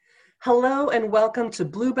Hello and welcome to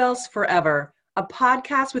Bluebells Forever, a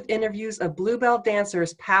podcast with interviews of Bluebell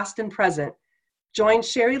dancers past and present. Join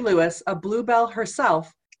Sherry Lewis, a Bluebell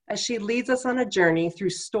herself, as she leads us on a journey through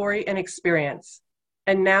story and experience.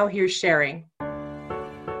 And now here's Sherry.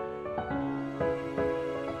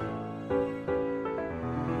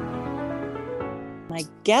 My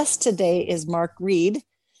guest today is Mark Reed.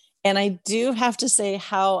 And I do have to say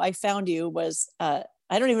how I found you was, I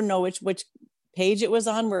don't even know which page it was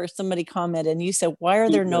on where somebody commented and you said, why are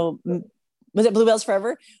there no, was it Bluebells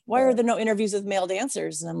Forever? Why are there no interviews with male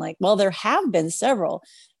dancers? And I'm like, well, there have been several,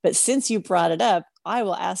 but since you brought it up, I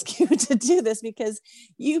will ask you to do this because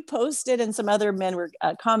you posted and some other men were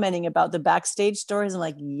commenting about the backstage stories. I'm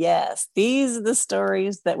like, yes, these are the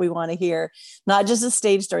stories that we want to hear, not just the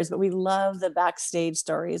stage stories, but we love the backstage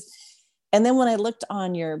stories. And then when I looked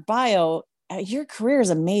on your bio, your career is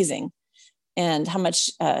amazing. And how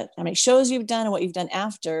many shows you've done and what you've done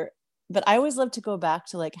after. But I always love to go back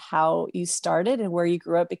to like how you started and where you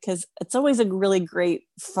grew up, because it's always a really great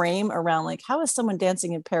frame around like, how is someone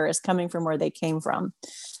dancing in Paris coming from where they came from?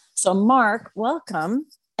 So Mark, welcome.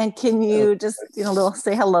 And can you just,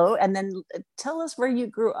 say hello and then tell us where you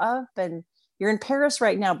grew up? And you're in Paris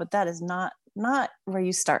right now, but that is not where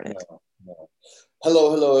you started. No.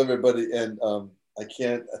 Hello, everybody. And I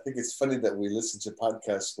think it's funny that we listen to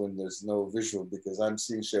podcasts when there's no visual, because I'm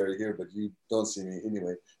seeing Sherry here, but you don't see me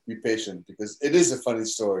anyway. Be patient, because it is a funny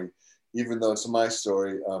story. Even though it's my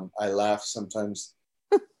story, I laugh sometimes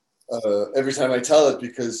every time I tell it,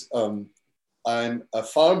 because I'm a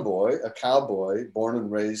farm boy, a cowboy, born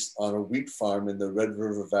and raised on a wheat farm in the Red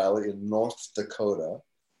River Valley in North Dakota.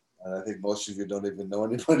 And I think most of you don't even know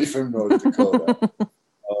anybody from North Dakota.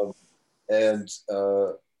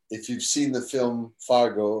 If you've seen the film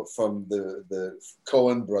Fargo from the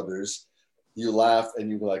Coen brothers, you laugh and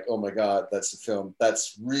you're like, oh my God, that's a film.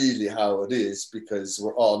 That's really how it is, because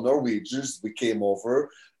we're all Norwegians. We came over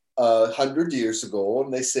 100 years ago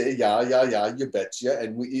and they say, yeah, you betcha.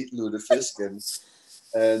 And we eat lutefisk.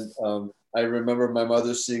 And I remember my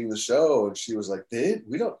mother seeing the show and she was like, Babe,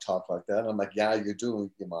 we don't talk like that. And I'm like, yeah, you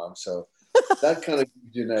do, your mom. So that kind of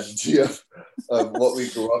gives you an idea of what we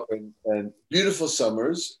grew up in. And beautiful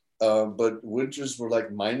summers. But winters were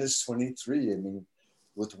like minus 23. I mean,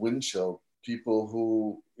 with wind chill, people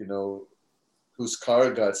who, whose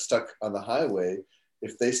car got stuck on the highway,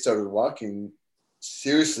 if they started walking,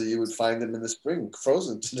 seriously, you would find them in the spring,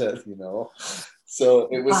 frozen to death, So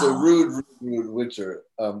it was a rude winter.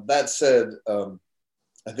 That said,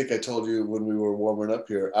 I think I told you when we were warming up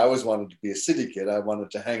here, I always wanted to be a city kid. I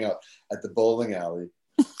wanted to hang out at the bowling alley.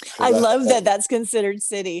 I love that that's considered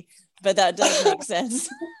city, but that does make sense.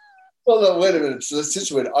 Well, no, wait a minute. So let's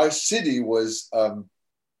situate. Our city was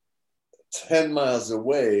 10 miles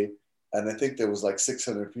away, and I think there was like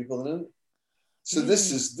 600 people in it. So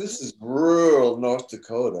this is rural North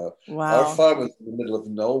Dakota. Wow. Our farm was in the middle of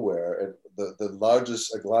nowhere, and the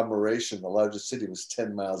largest agglomeration, the largest city, was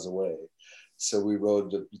 10 miles away. So we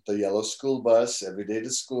rode the yellow school bus every day to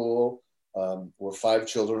school. We're 5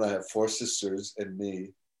 children. I have 4 sisters and me.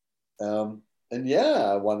 And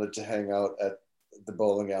yeah, I wanted to hang out at the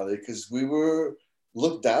bowling alley because we were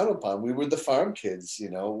looked down upon. We were the farm kids,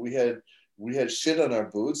 we had shit on our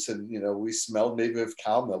boots, and we smelled maybe of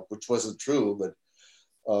cow milk, which wasn't true. But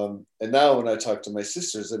and now when I talk to my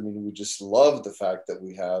sisters, I mean, we just love the fact that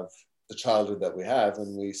we have the childhood that we have,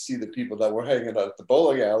 and we see the people that were hanging out at the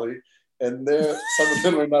bowling alley, and some of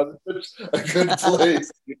them are not a good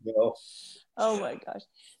place, Oh my gosh.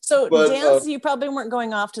 So dance, you probably weren't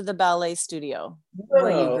going off to the ballet studio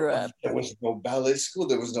where you grew up. There was no ballet school.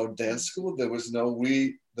 There was no dance school. There was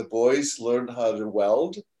the boys learned how to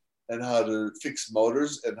weld and how to fix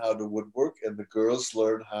motors and how to woodwork. And the girls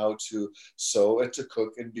learned how to sew and to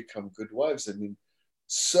cook and become good wives. I mean,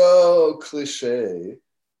 so cliche.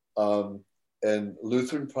 And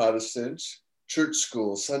Lutheran Protestant, church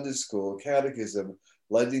school, Sunday school, catechism,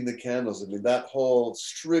 lighting the candles. I mean, that whole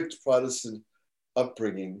strict Protestant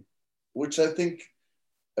upbringing, which I think,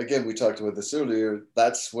 again, we talked about this earlier,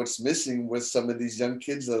 that's what's missing with some of these young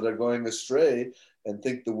kids that are going astray and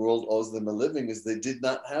think the world owes them a living, is they did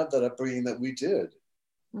not have that upbringing that we did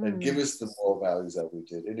and give us the moral values that we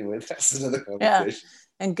did. Anyway, that's another conversation.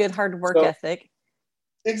 Yeah. And good hard work ethic.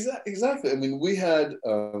 Exactly. I mean, we had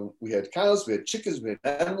cows, we had chickens, we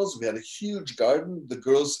had animals, we had a huge garden. The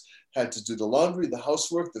girls had to do the laundry, the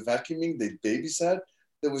housework, the vacuuming, they babysat.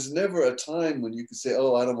 There was never a time when you could say,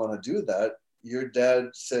 oh, I don't want to do that. Your dad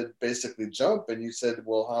said basically jump, and you said,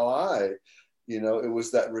 well, how high? It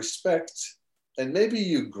was that respect. And maybe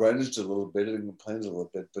you grunged a little bit and complained a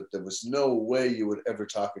little bit, but there was no way you would ever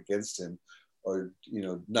talk against him or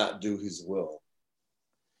not do his will.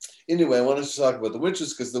 Anyway, I wanted to talk about the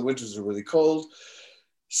winters because the winters are really cold.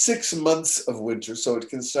 6 months of winter, so it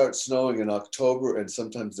can start snowing in October, and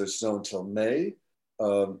sometimes there's snow until May.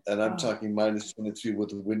 And I'm talking minus 23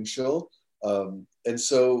 with the wind chill. And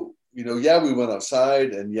so, yeah, we went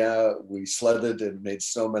outside, and yeah, we sledded and made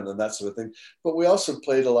snowmen and that sort of thing. But we also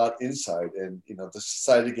played a lot inside, and the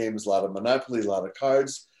society games, a lot of Monopoly, a lot of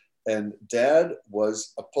cards. And Dad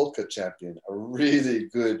was a polka champion, a really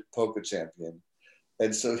good polka champion.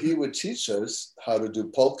 And so he would teach us how to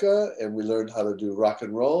do polka, and we learned how to do rock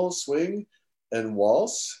and roll, swing, and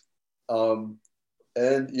waltz. And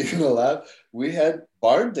you're gonna laugh, we had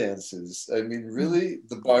barn dances. I mean, really,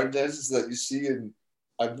 the barn dances that you see in,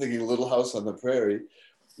 I'm thinking Little House on the Prairie,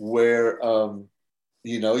 where,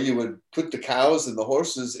 you would put the cows and the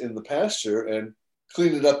horses in the pasture and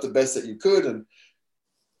clean it up the best that you could. And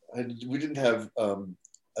we didn't have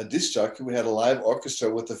a disc jockey. We had a live orchestra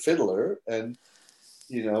with a fiddler, and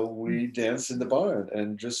we danced in the barn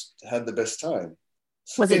and just had the best time.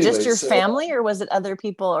 Was it just your family, or was it other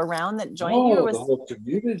people around that joined you? Or was the whole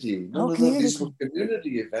community? No, these were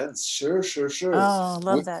community events. Sure. Oh,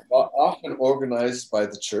 love that. Often organized by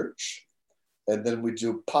the church. And then we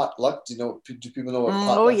do potluck. Do people know what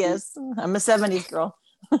potluck is? Yes. I'm a 70s girl.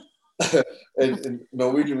 In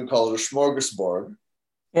Norwegian, we call it a smorgasbord.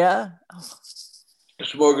 Yeah. A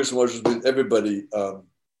smorgasbord was with everybody.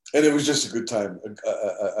 And it was just a good time,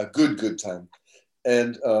 a good time.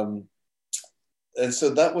 And so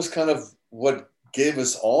that was kind of what gave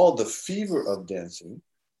us all the fever of dancing.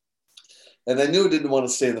 And I knew I didn't want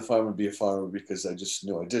to stay in the farm and be a farmer because I just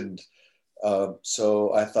knew I didn't.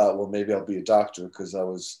 So I thought, well, maybe I'll be a doctor because I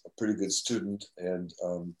was a pretty good student. And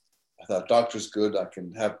I thought, doctor's good. I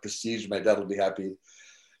can have prestige. My dad will be happy.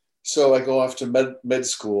 So I go off to med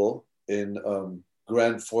school in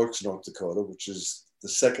Grand Forks, North Dakota, which is the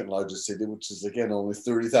second largest city, which is, again, only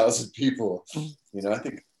 30,000 people. I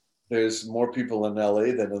think there's more people in LA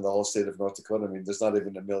than in the whole state of North Dakota. I mean, there's not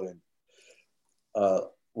even 1 million.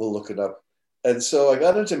 We'll look it up. And so I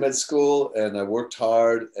got into med school and I worked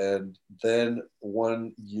hard. And then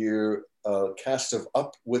one year, a cast of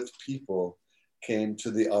Up With People came to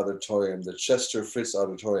the auditorium, the Chester Fritz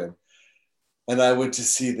Auditorium. And I went to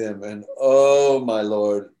see them, and oh my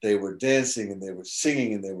Lord, they were dancing and they were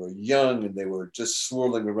singing and they were young and they were just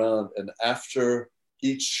swirling around. And after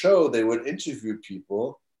each show, they would interview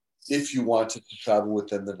people if you wanted to travel with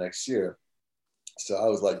them the next year. So I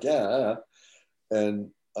was like, yeah.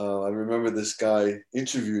 And I remember this guy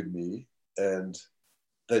interviewed me, and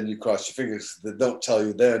then you cross your fingers. They don't tell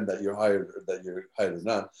you then that you're hired or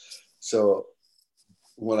not. So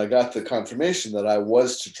when I got the confirmation that I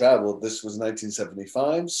was to travel, this was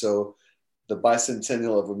 1975. So the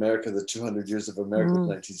bicentennial of America, the 200 years of America,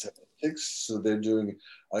 1976. So they're doing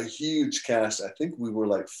a huge cast. I think we were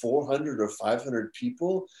like 400 or 500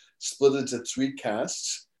 people split into 3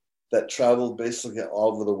 casts that traveled basically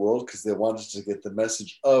all over the world because they wanted to get the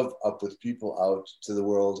message of Up With People out to the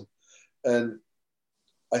world. And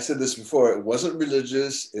I said this before, it wasn't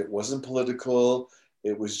religious, it wasn't political.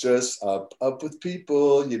 It was just up with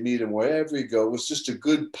people. You meet them wherever you go. It was just a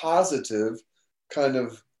good, positive kind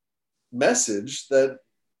of message that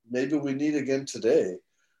maybe we need again today.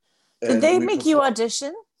 Did they make you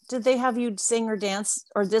audition? Did they have you sing or dance,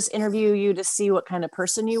 or just interview you to see what kind of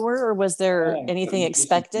person you were? Or was there anything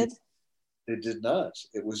expected? They did not.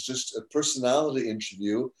 It was just a personality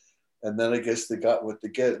interview. And then I guess they got what they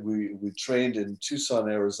get. We trained in Tucson,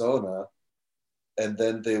 Arizona. And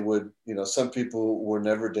then they would, some people were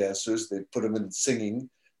never dancers. They put them in singing.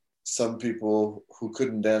 Some people who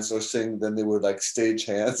couldn't dance or sing, then they were like stage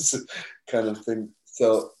hands kind of thing.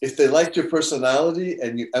 So if they liked your personality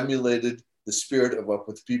and you emulated the spirit of Up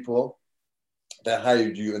With People, they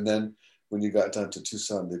hired you. And then when you got down to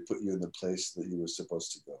Tucson, they put you in the place that you were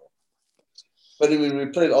supposed to go. But I mean, we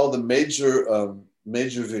played all the major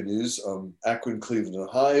venues, Akron, Cleveland,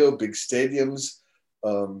 Ohio, big stadiums.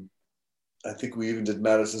 I think we even did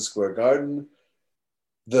Madison Square Garden,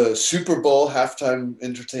 the Super Bowl, halftime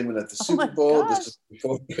entertainment at the Super Bowl. This is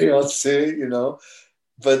before Beyonce,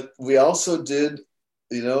 But we also did,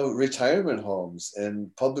 retirement homes and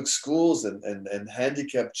public schools and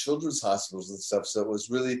handicapped children's hospitals and stuff. So it was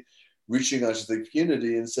really reaching out to the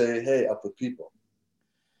community and say, hey, Up With People.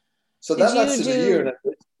 So that lasted a year.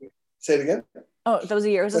 Say it again? Oh, that was a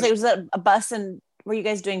year. Was that a bus, and were you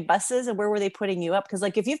guys doing buses, and where were they putting you up? Because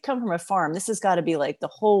like if you've come from a farm, this has got to be like the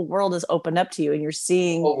whole world is opened up to you and you're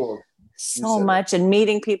seeing so much and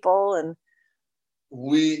meeting people. And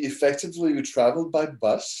we traveled by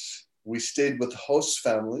bus. we stayed with host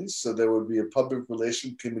families. So there would be a public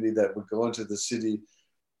relation committee that would go into the city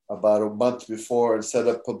about a month before and set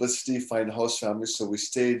up publicity, find host families. So we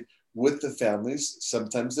stayed with the families.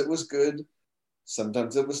 Sometimes it was good.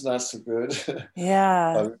 Sometimes it was not so good.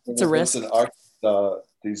 Yeah, it's a risk. In Arkansas,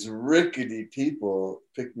 these rickety people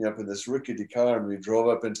picked me up in this rickety car and we drove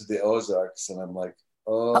up into the Ozarks. And I'm like,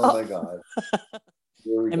 oh my God.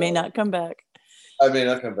 I may not come back. I may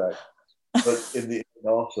not come back. But in the end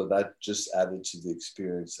also, that just added to the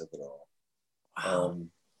experience of it all. Wow.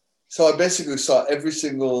 So I basically saw every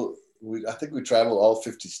single, I think we traveled all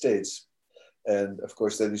 50 states. And of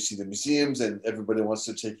course, then you see the museums and everybody wants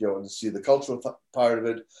to take you out and see the cultural part of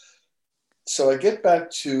it. So I get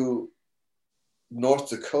back to North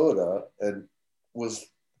Dakota and was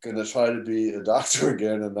going to try to be a doctor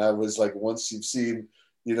again. And I was like, once you've seen,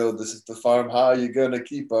 you know, this is the farm, how are you going to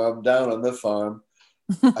keep them down on the farm?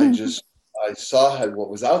 I saw what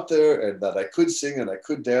was out there and that I could sing and I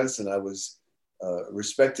could dance and I was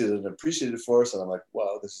respected and appreciated for us. And I'm like,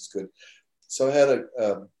 wow, this is good. So I had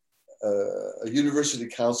a university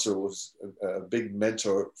counselor was a big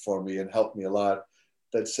mentor for me and helped me a lot,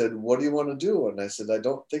 that said, what do you want to do? And I said, I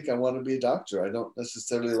don't think I want to be a doctor. I don't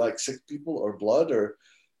necessarily like sick people or blood or,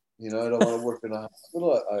 you know, I don't want to work in a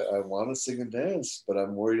hospital. I want to sing and dance, but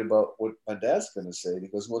I'm worried about what my dad's going to say. And he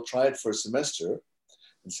goes, well, try it for a semester.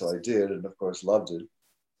 And so I did, and of course loved it.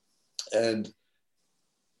 And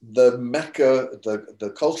the Mecca,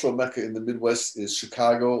 the cultural Mecca in the Midwest is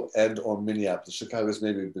Chicago and or Minneapolis. Chicago is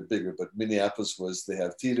maybe a bit bigger, but Minneapolis they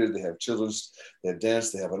have theater, they have children's, they have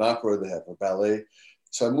dance, they have an opera, they have a ballet.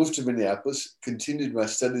 So I moved to Minneapolis, continued my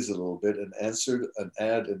studies a little bit and answered an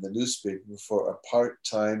ad in the newspaper for a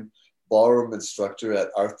part-time ballroom instructor at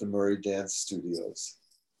Arthur Murray Dance Studios.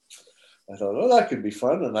 I thought, oh, that could be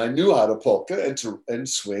fun. And I knew how to polka and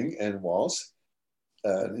swing and waltz.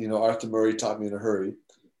 You know, Arthur Murray taught me in a hurry.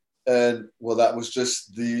 And well, that was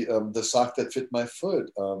just the sock that fit my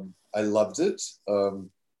foot. I loved it.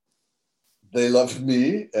 They loved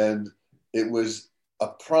me, and it was a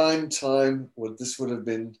prime time. What this would have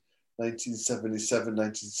been 1977,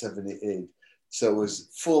 1978. So it was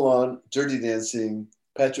full on Dirty Dancing,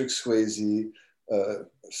 Patrick Swayze,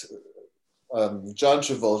 John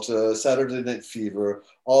Travolta, Saturday Night Fever,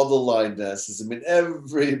 all the line dances. I mean,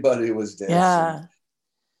 everybody was dancing. Yeah.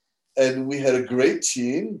 And we had a great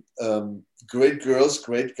team, great girls,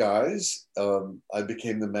 great guys. I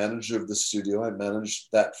became the manager of the studio. I managed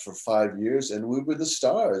that for 5 years, and we were the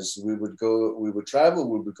stars. We would travel,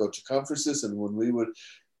 we would go to conferences, and when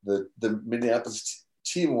the Minneapolis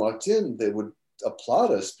team walked in, they would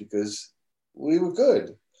applaud us because we were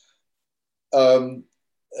good. And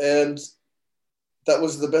that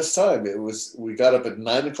was the best time. We got up at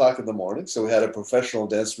 9 o'clock in the morning, so we had a professional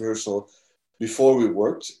dance rehearsal before we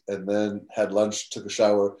worked, and then had lunch, took a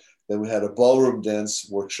shower. Then we had a ballroom dance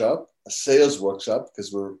workshop, a sales workshop,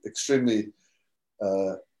 because we're extremely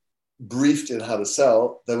briefed in how to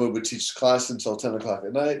sell. Then we would teach class until 10 o'clock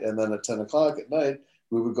at night. And then at 10 o'clock at night,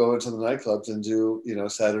 we would go into the nightclubs and do, you know,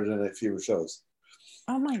 Saturday Night Fever shows.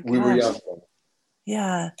 Oh my gosh. We were young.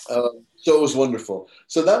 Yeah. So it was wonderful.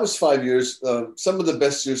 So that was 5 years, some of the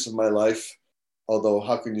best years of my life. Although,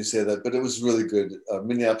 how can you say that? But it was really good.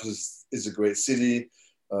 Minneapolis is a great city.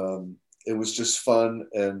 It was just fun,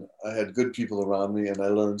 and I had good people around me, and I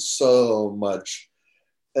learned so much.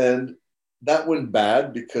 And that went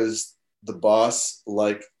bad because the boss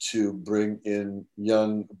liked to bring in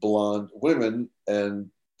young blonde women,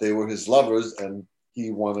 and they were his lovers, and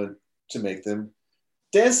he wanted to make them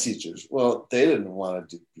dance teachers. Well, they didn't want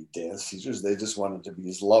to be dance teachers. They just wanted to be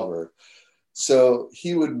his lover. So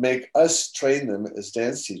he would make us train them as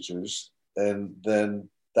dance teachers, and then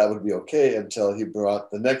that would be okay until he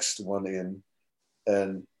brought the next one in.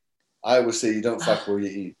 And I would say, you don't fuck where you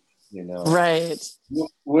eat, you know? Right.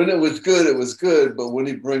 When it was good. But when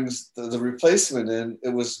he brings the replacement in, it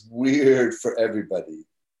was weird for everybody.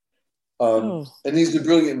 And he's a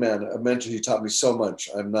brilliant man, a mentor. He taught me so much.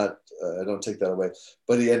 I don't take that away,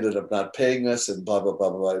 but he ended up not paying us and blah, blah, blah,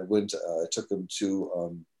 blah. I took him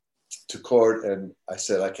to court, and I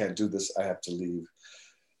said, I can't do this. I have to leave.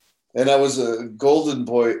 And I was a golden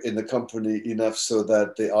boy in the company enough so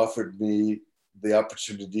that they offered me the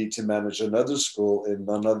opportunity to manage another school in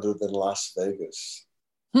none other than Las Vegas.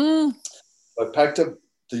 I packed up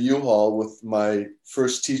the U-Haul with my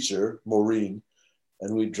first teacher, Maureen,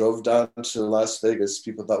 and we drove down to Las Vegas.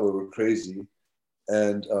 People thought we were crazy,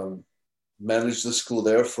 and managed the school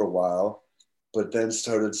there for a while, but then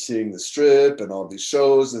started seeing the Strip and all these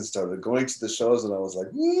shows and started going to the shows. And I was like,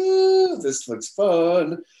 woo, this looks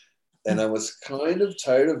fun. And I was kind of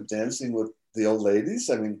tired of dancing with the old ladies.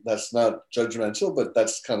 I mean, that's not judgmental, but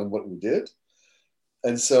that's kind of what we did.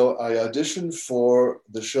 And so I auditioned for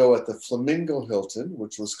the show at the Flamingo Hilton,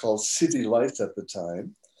 which was called City Lights at the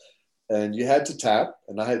time. And you had to tap,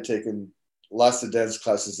 and I had taken lots of dance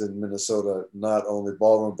classes in Minnesota, not only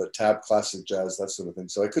ballroom, but tap, classic jazz, that sort of thing.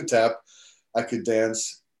 So I could tap, I could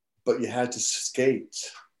dance, but you had to skate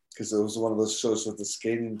because it was one of those shows with the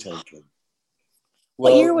skating tank in.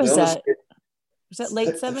 Well, what year was that? Was that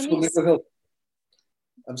late 70s?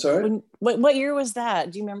 I'm sorry? What year was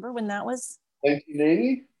that? Do you remember when that was?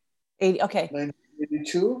 1980? 80, okay.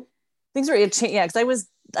 1982? Things were, yeah, because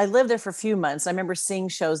I lived there for a few months. I remember seeing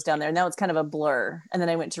shows down there. Now it's kind of a blur. And then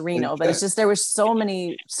I went to Reno, but it's just, there were so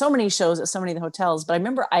many shows at so many of the hotels. But I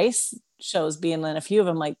remember ice shows being in a few of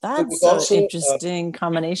them. Like, that's an interesting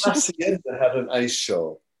combination. Hacienda had an ice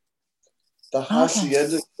show. The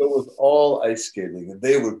Hacienda show was all ice skating, and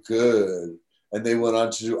they were good. And they went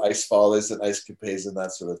on to do ice follies and ice capades and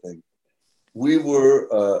that sort of thing. We were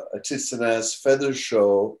a tits and ass feather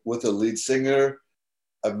show with a lead singer,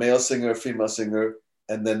 a male singer, a female singer,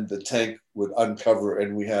 and then the tank would uncover,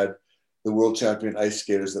 and we had the world champion ice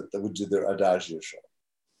skaters that would do their Adagio show.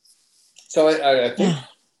 So I think,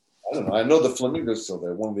 I don't know, I know the Flamingo's still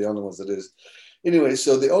there, one of the only ones that is. Anyway,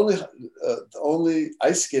 so the only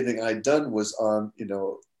ice skating I'd done was on,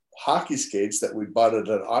 hockey skates that we bought at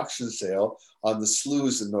an auction sale on the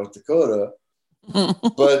sloughs in North Dakota.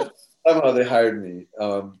 But somehow they hired me.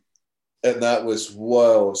 And that was,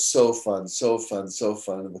 whoa, so fun.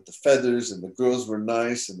 And with the feathers, and the girls were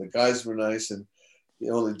nice and the guys were nice. And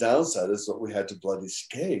the only downside is that we had to bloody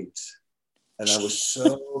skate. And I was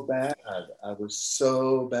so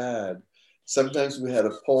bad. Sometimes we had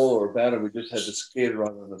a pole or a banner, we just had to skate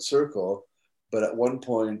around in a circle. But at one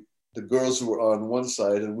point, the girls were on one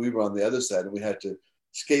side and we were on the other side, and we had to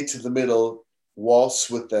skate to the middle, waltz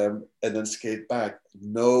with them, and then skate back.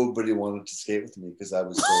 Nobody wanted to skate with me because I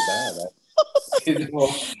was so bad.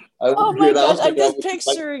 Oh my gosh, I'm just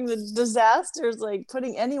picturing the disasters, like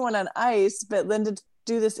putting anyone on ice, but then to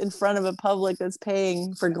do this in front of a public that's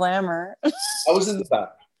paying for glamour. I was in the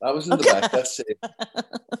back. That's it.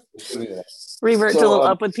 Revert to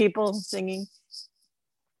Up with People singing.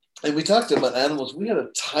 And we talked about animals. We had a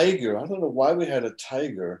tiger. I don't know why we had a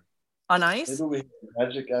tiger. On ice? Maybe we had a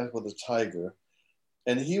magic act with a tiger.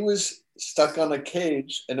 And he was stuck on a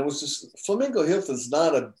cage. And it was just, Flamingo Hilton's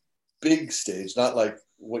not a big stage, not like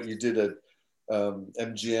what you did at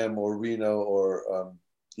MGM or Reno or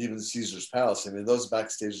even Caesar's Palace. I mean, those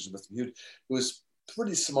backstages were huge. It was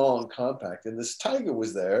pretty small and compact. And this tiger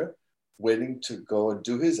was there waiting to go and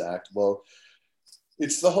do his act. Well,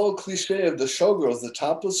 it's the whole cliche of the showgirls. The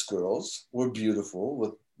topless girls were beautiful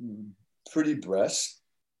with pretty breasts,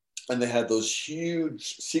 and they had those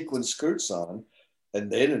huge sequin skirts on, and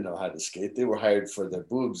they didn't know how to skate. They were hired for their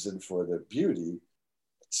boobs and for their beauty.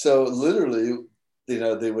 So literally,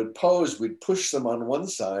 they would pose, we'd push them on one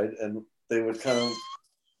side, and they would kind of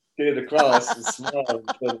skate across and smile,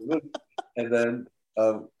 and then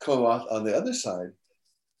come off on the other side.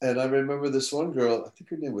 And I remember this one girl, I think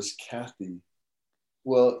her name was Kathy.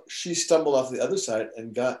 Well, she stumbled off the other side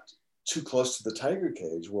and got too close to the tiger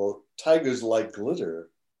cage. Well, tigers like glitter.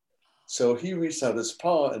 So he reached out his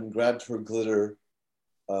paw and grabbed her glitter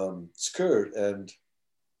skirt, and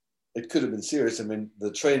it could have been serious. I mean,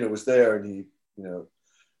 the trainer was there, and he,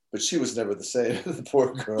 but she was never the same, the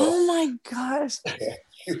poor girl. Oh my gosh.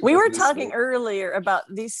 We were talking earlier about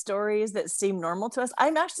these stories that seem normal to us.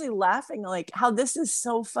 I'm actually laughing like how this is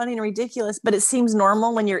so funny and ridiculous, but it seems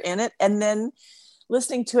normal when you're in it. And then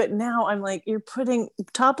listening to it now, I'm like, you're putting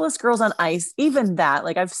topless girls on ice. Even that,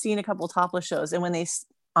 like I've seen a couple topless shows, and when they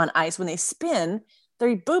spin,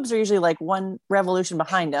 their boobs are usually like one revolution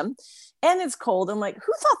behind them, and it's cold. I'm like,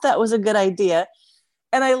 who thought that was a good idea?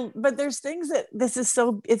 But there's things that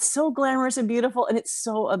it's so glamorous and beautiful, and it's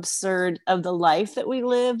so absurd of the life that we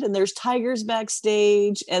lived. And there's tigers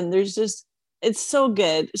backstage, and it's so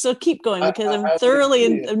good. So keep going, because I'm thoroughly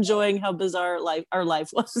enjoying how bizarre our life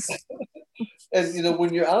was. And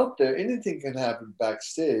when you're out there, anything can happen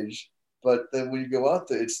backstage. But then when you go out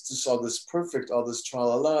there, it's just all this perfect, all this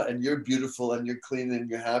tra-la-la, and you're beautiful and you're clean and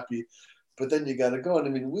you're happy. But then you got to go. And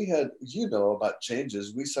I mean, we had, about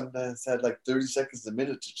changes. We sometimes had like 30 seconds a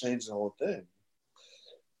minute to change the whole thing.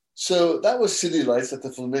 So that was City Lights at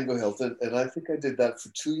the Flamingo Hilton. And I think I did that for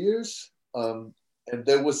 2 years. And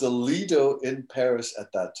there was a Lido in Paris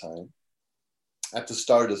at that time, at the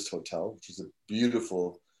Stardust Hotel, which was a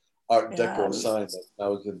beautiful Art Deco sign that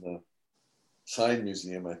now is in the Sign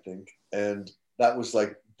Museum, I think. And that was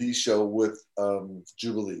like the show with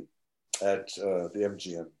Jubilee at the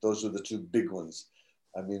MGM. Those were the two big ones.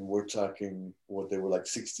 I mean, we're talking what they were like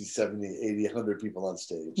 60, 70, 80, 100 people on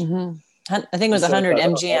stage. Mm-hmm. I think it was 100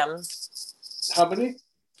 MGM. How many?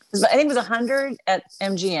 I think it was 100 at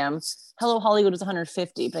MGM. Hello Hollywood was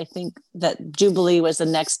 150, but I think that Jubilee was the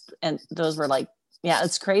next, and those were like, yeah,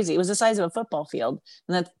 it's crazy. It was the size of a football field,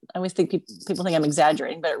 and that I always think people think I'm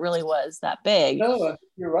exaggerating, but it really was that big. No,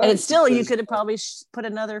 you're right. And it's still, you could have probably put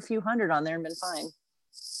another few hundred on there and been fine.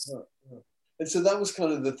 And so that was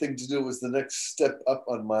kind of the thing to do. Was the next step up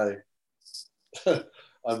on my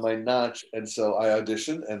on my notch, and so I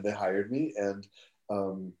auditioned, and they hired me, and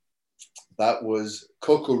that was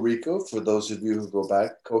Coco Rico. For those of you who go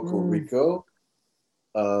back, Coco Rico.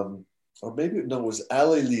 Or maybe it was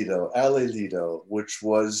Ale Lido, which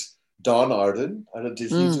was Don Arden. I don't know,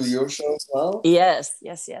 did he do your show as well? Yes.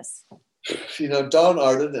 You know, Don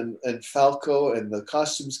Arden and Falco, and the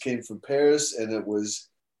costumes came from Paris, and it was,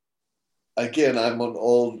 again, I'm an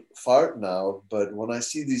old fart now, but when I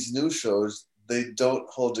see these new shows, they don't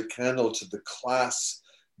hold a candle to the class,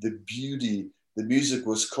 the beauty. The music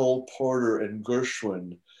was Cole Porter and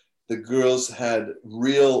Gershwin. The girls had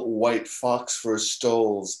real white fox fur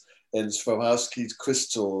stoles and Swarovski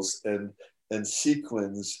crystals and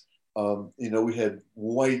sequins. You know, we had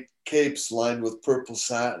white capes lined with purple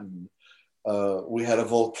satin. We had a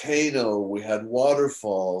volcano. We had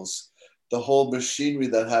waterfalls. The whole machinery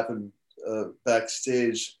that happened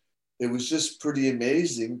backstage. It was just pretty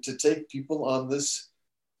amazing to take people on this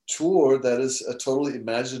tour that is a totally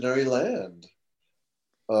imaginary land.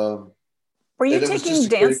 Were you taking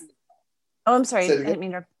dance? Oh, I'm sorry. I didn't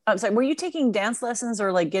mean to. I'm sorry. Were you taking dance lessons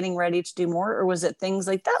or like getting ready to do more? Or was it things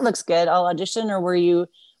like, that looks good, I'll audition? Or were you,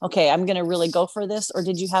 okay, I'm going to really go for this? Or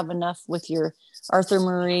did you have enough with your Arthur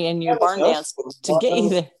Murray and your barn dance to get you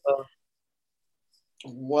there?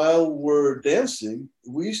 While we're dancing,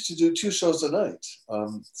 we used to do 2 shows a night.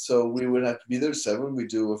 So we would have to be there at 7. We'd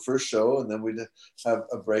do a first show, and then we'd have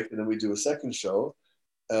a break, and then we'd do a second show.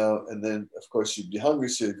 And then, of course, you'd be hungry,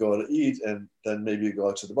 so you'd go out to eat, and then maybe you'd go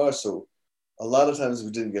out to the bar. So a lot of times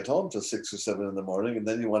we didn't get home till 6 or 7 in the morning, and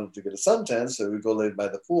then you wanted to get a suntan, so we'd go lay by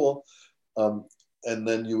the pool. And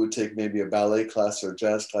then you would take maybe a ballet class or a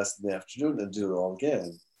jazz class in the afternoon and do it all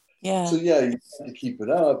again. Yeah. So yeah, you have to keep it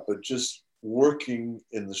up, but just working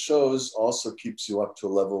in the shows also keeps you up to a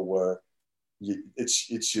level where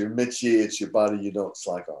it's your métier, it's your body, you don't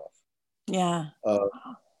slack off. Yeah.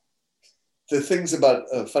 The things about,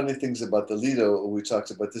 funny things about the Lido, we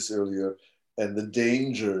talked about this earlier, and the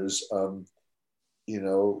dangers, you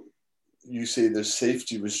know, you say there's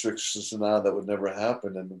safety restrictions now that would never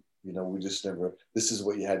happen. And, you know, we just never, this is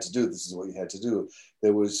what you had to do. This is what you had to do.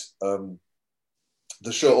 There was,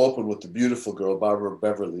 the show opened with the beautiful girl, Barbara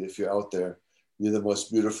Beverly. If you're out there, you're the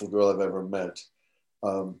most beautiful girl I've ever met.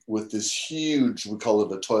 With this huge, we call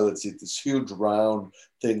it a toilet seat, this huge round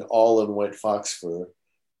thing, all in white fox fur.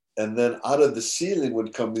 And then out of the ceiling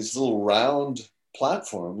would come these little round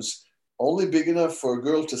platforms, only big enough for a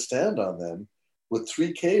girl to stand on them, with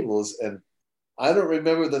 3 cables. And I don't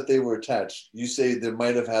remember that they were attached. You say they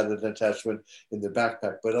might have had an attachment in their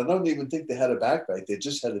backpack, but I don't even think they had a backpack. They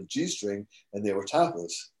just had a G-string, and they were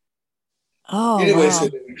topless. Oh, anyway, wow. So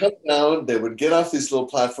they would come down, they would get off these little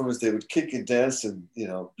platforms, they would kick and dance, and, you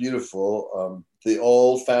know, beautiful. The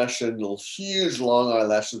old-fashioned little huge long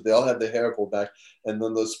eyelashes, they all had their hair pulled back, and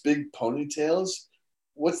then those big ponytails.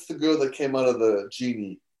 What's the girl that came out of the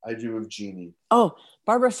Genie? I Dream of Jeannie. Oh,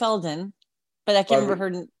 Barbara Feldon, but I can't remember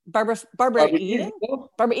her. Barbara Eden?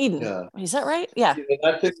 Barbara Eden. Yeah. Is that right? Yeah. You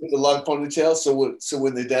know, that thing with the long ponytail. So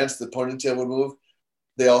when they danced, the ponytail would move.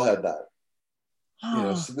 They all had that. Oh. You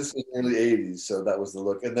know, so this was early 80s, so that was the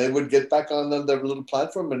look. And they would get back on their little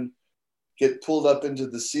platform and get pulled up into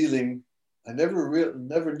the ceiling. I never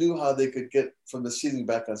knew how they could get from the ceiling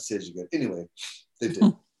back on stage again. Anyway, they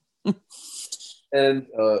did. And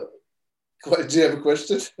do you have a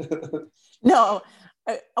question? No.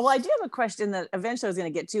 Well, I do have a question that eventually I was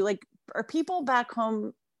going to get to. Like, are people back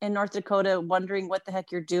home in North Dakota wondering what the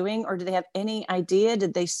heck you're doing, or do they have any idea?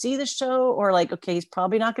 Did they see the show, or like, okay, he's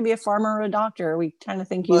probably not going to be a farmer or a doctor? We kind of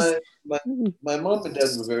think he's. My mom and dad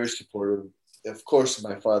were very supportive. Of course,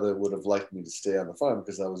 my father would have liked me to stay on the farm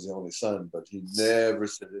because I was the only son, but he never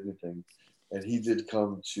said anything. And he did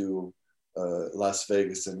come to Las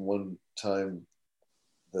Vegas, and one time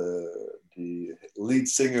the lead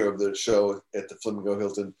singer of the show at the Flamingo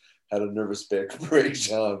Hilton had a nervous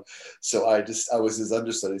breakdown. So I was his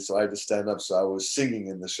understudy, so I had to stand up. So I was singing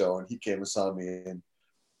in the show, and he came and saw me, and,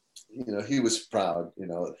 you know, he was proud. You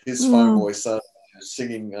know, his farm boy son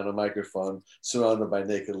singing on a microphone surrounded by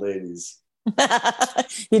naked ladies.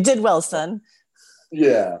 You did well, son.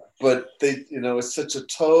 Yeah, but they, it's such a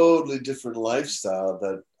totally different lifestyle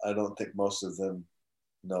that I don't think most of them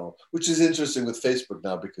know, which is interesting with Facebook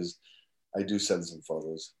now because I do send some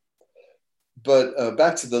photos. But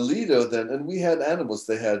back to the Lido then, and we had animals.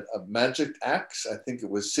 They had a magic axe. I think it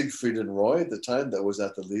was Siegfried and Roy at the time that was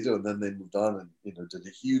at the Lido, and then they moved on and did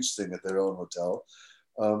a huge thing at their own hotel.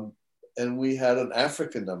 And we had an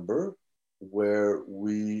African number where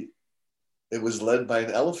it was led by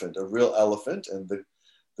an elephant, a real elephant, and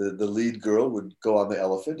the lead girl would go on the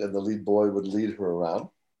elephant, and the lead boy would lead her around.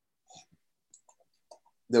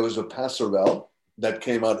 There was a passerelle that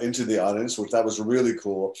came out into the audience, which that was really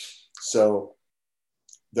cool. So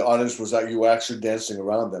the audience was like, you were actually dancing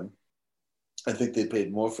around them. I think they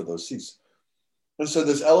paid more for those seats. And so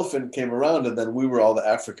this elephant came around, and then we were all the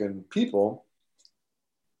African people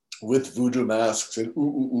with voodoo masks and ooh,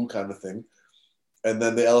 ooh, ooh kind of thing. And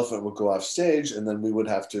then the elephant would go off stage, and then we would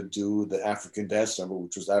have to do the African dance number,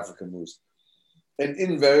 which was African moves. And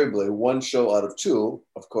invariably, one show out of two,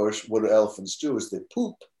 of course, what do elephants do is they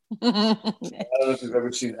poop. I don't know if you've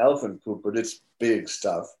ever seen elephant poop, but it's big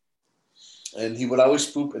stuff. And he would always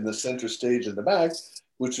poop in the center stage in the back,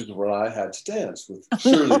 which is where I had to dance with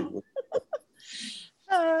Shirley.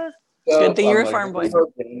 Good thing you're a farm boy.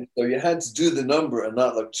 So you had to do the number and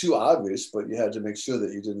not look too obvious, but you had to make sure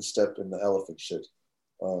that you didn't step in the elephant shit.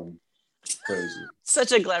 Crazy.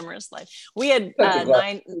 Such a glamorous life. We had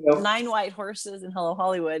nine white horses in Hello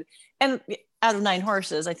Hollywood, and out of 9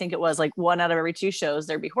 horses, I think it was like 1 out of every 2 shows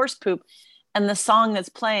there'd be horse poop, and the song that's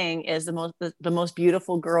playing is the most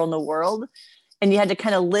beautiful girl in the world, and you had to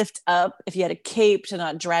kind of lift up if you had a cape to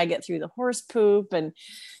not drag it through the horse poop, and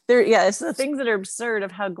it's the things that are absurd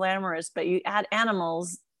of how glamorous. But you add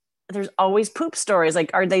animals, there's always poop stories.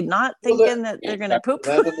 Like, are they not thinking that they're gonna poop?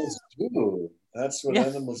 Animals do. That's what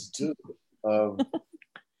animals do.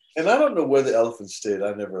 And I don't know where the elephant stayed.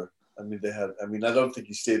 I don't think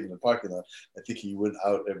he stayed in the parking lot. I think he went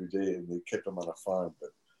out every day and they kept him on a farm.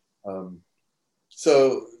 But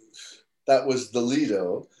so that was the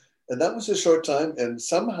Lido. And that was a short time. And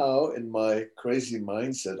somehow in my crazy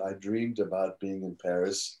mindset, I dreamed about being in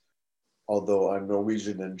Paris, although I'm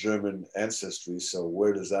Norwegian and German ancestry. So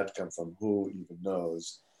where does that come from? Who even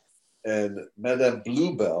knows? And Madame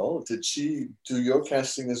Bluebell, did she do your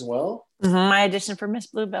casting as well? Mm-hmm. My audition for Miss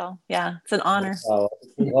Bluebell. Yeah, it's an honor.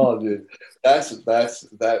 Oh, dude. That's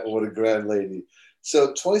what a grand lady.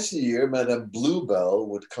 So twice a year, Madame Bluebell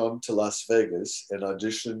would come to Las Vegas and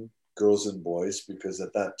audition girls and boys because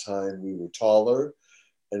at that time we were taller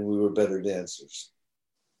and we were better dancers.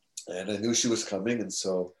 And I knew she was coming, and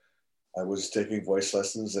so I was taking voice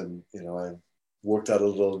lessons, and I worked out a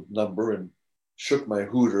little number and shook my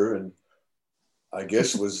hooter, and I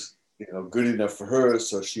guess was good enough for her.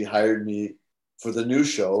 So she hired me for the new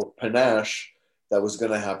show, Panache, that was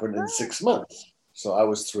going to happen in 6 months. So I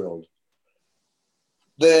was thrilled.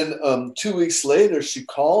 Then 2 weeks later, she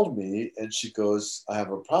called me and she goes, I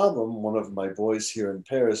have a problem. One of my boys here in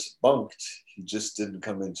Paris bunked. He just didn't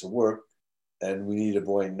come into work, and we need a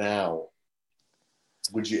boy now.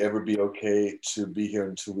 Would you ever be okay to be here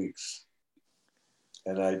in 2 weeks?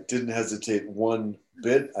 And I didn't hesitate one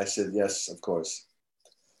bit. I said, yes, of course.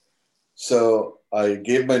 So I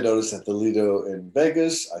gave my notice at the Lido in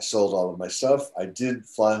Vegas. I sold all of my stuff. I did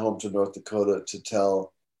fly home to North Dakota to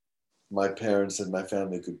tell my parents and my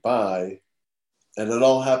family goodbye. And it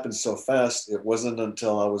all happened so fast. It wasn't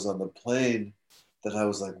until I was on the plane that I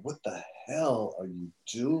was like, what the hell are you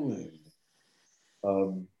doing?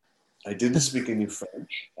 I didn't speak any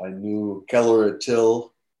French. I knew Keller et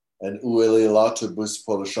Till and Où est l'autobus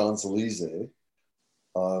pour les Champs-Élysées.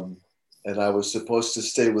 And I was supposed to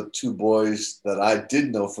stay with 2 boys that I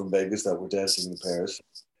did know from Vegas that were dancing in Paris.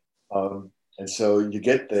 And so you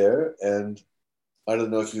get there, and I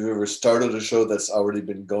don't know if you've ever started a show that's already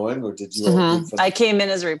been going, or did you? Mm-hmm. I came in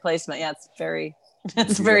as a replacement. Yeah,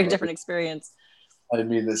 it's a very different experience. I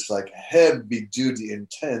mean, it's like heavy duty,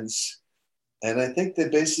 intense. And I think they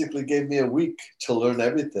basically gave me a week to learn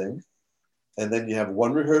everything. And then you have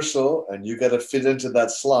 1 rehearsal, and you got to fit into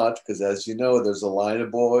that slot because, as you know, there's a line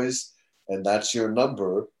of boys, and that's your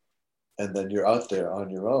number. And then you're out there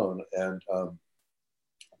on your own. And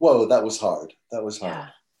whoa, that was hard. That was hard. Yeah.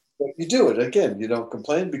 But you do it again. You don't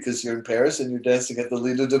complain because you're in Paris and you're dancing at the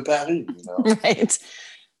Lido de Paris. Right.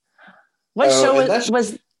 What show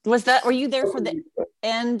was that? Were you there for the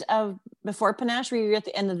end of before Panache? Were you at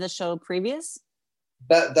the end of the show previous?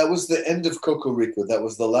 That was the end of Cocorico. That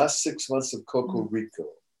was the last 6 months of Cocorico.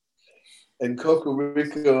 And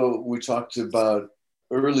Cocorico, we talked about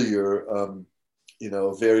earlier,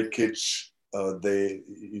 very kitsch.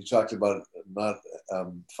 You talked about not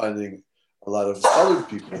finding a lot of colored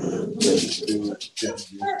people to do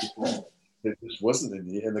interviews. It just wasn't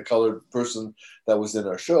Indian. And the colored person that was in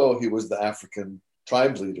our show, he was the African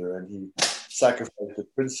tribe leader, and he sacrificed the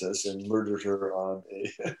princess and murdered her on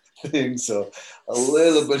a thing. So a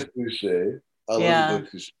little bit cliche. A little bit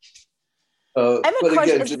cliche. I have a but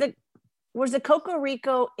question. again, Was the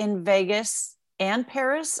Cocorico in Vegas and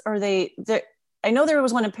Paris? Or I know there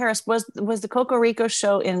was one in Paris. Was the Cocorico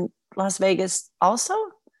show in Las Vegas also?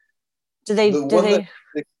 They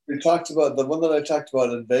talked about, the one that I talked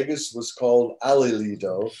about in Vegas was called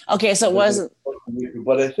Alilido. Okay, so it wasn't.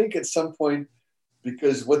 But I think at some point,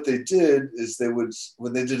 because what they did is they would,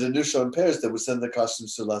 when they did a new show in Paris, they would send the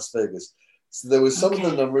costumes to Las Vegas. So there was some of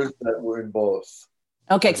the numbers that were in both.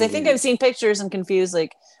 Okay, because I think I've seen pictures and confused,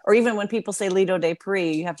 like, or even when people say Lido de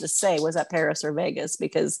Paris, you have to say, was that Paris or Vegas?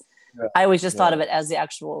 Because I always just thought of it as the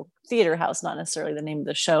actual theater house, not necessarily the name of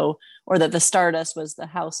the show, or that the Stardust was the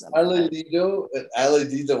house. Alilido,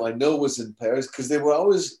 I know was in Paris because they were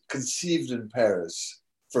always conceived in Paris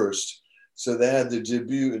first. So they had their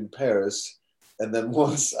debut in Paris. And then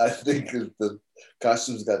once I think the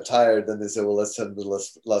costumes got tired, then they said, well, let's send them to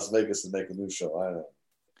Las Vegas and make a new show. I don't know.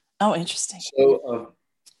 Oh, interesting. So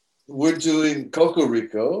we're doing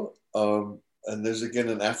Cocorico. And there's again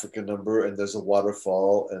an African number, and there's a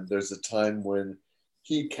waterfall, and there's a time when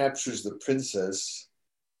he captures the princess,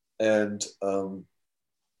 and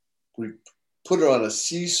we put her on a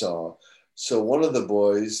seesaw. So one of the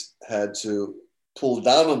boys had to pull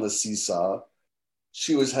down on the seesaw.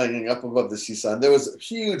 She was hanging up above the seesaw, and there was a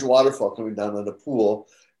huge waterfall coming down on the pool,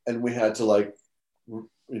 and we had to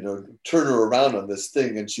turn her around on this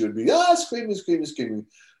thing, and she would be screaming, screaming, screaming.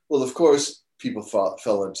 Well, of course, people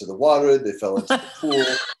fell into the water. They fell into the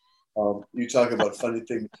pool. You talk about funny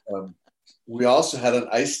things. We also had an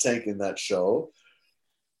ice tank in that show,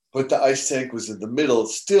 but the ice tank was in the middle,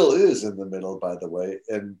 still is in the middle, by the way.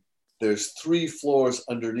 And there's 3 floors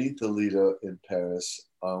underneath the Lido in Paris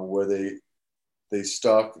where they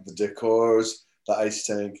stock the decors, the ice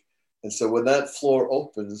tank. And so when that floor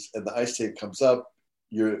opens and the ice tank comes up,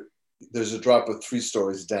 there's a drop of 3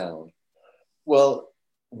 stories down. Well,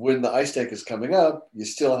 when the ice tank is coming up, you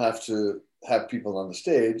still have to have people on the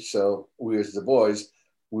stage. So we, as the boys,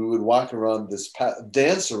 we would walk around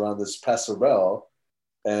dance around this passerelle.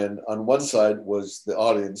 And on one side was the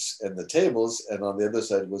audience and the tables. And on the other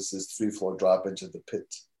side was this 3-floor drop into the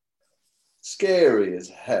pit. Scary as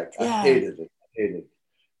heck. Yeah. I hated it.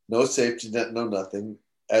 No safety net, no nothing.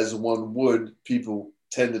 As one would, people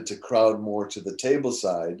tended to crowd more to the table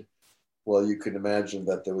side. Well, you can imagine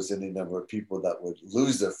that there was any number of people that would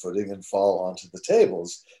lose their footing and fall onto the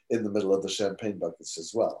tables in the middle of the champagne buckets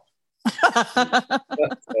as well.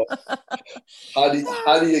 How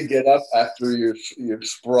do you get up after you're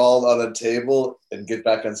sprawled on a table and get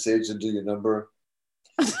back on stage and do your number?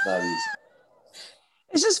 Not easy.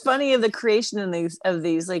 It's just funny of the creation of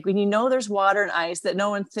these, like when there's water and ice, that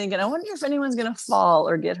no one's thinking, I wonder if anyone's going to fall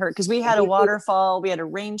or get hurt. Because we had a waterfall, we had a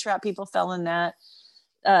rain trap, people fell in that.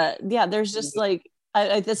 There's just like,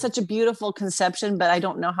 it's such a beautiful conception, but I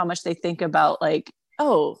don't know how much they think about like,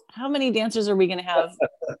 oh, how many dancers are we going to have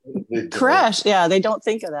crash? Yeah, they don't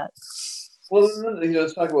think of that. Well,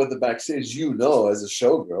 let's talk about the backstage. As a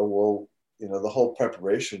showgirl, well, the whole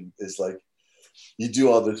preparation is like, you do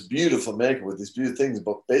all this beautiful makeup with these beautiful things,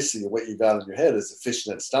 but basically what you got on your head is a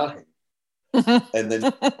fishnet stocking. And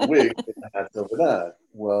then wig and hats over that.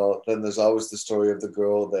 Well, then there's always the story of the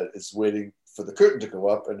girl that is waiting for the curtain to go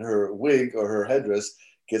up, and her wig or her headdress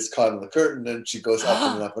gets caught in the curtain, and she goes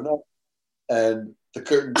up and up and up, and the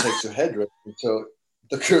curtain takes her headdress, and so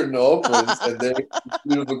the curtain opens, and there's a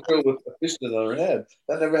beautiful girl with a fishnet on her head.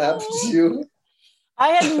 That never happened to you? I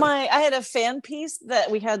had a fan piece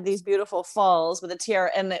that we had these beautiful falls with a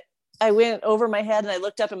tiara, and I went over my head and I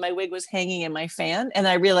looked up and my wig was hanging in my fan, and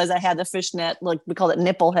I realized I had the fishnet, like we call it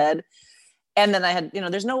nipple head. And then I had,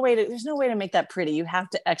 there's no way to make that pretty. You have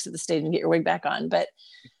to exit the stage and get your wig back on. But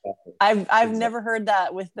I've never heard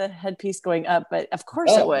that with the headpiece going up, but of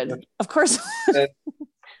course it would. Of course.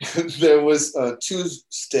 There was 2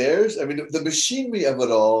 stairs. I mean, the machinery of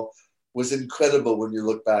it all was incredible when you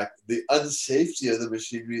look back. The unsafety of the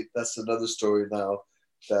machinery, that's another story now,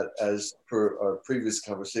 that as per our previous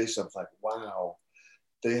conversation, I'm like, wow,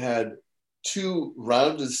 they had 2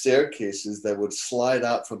 rounded staircases that would slide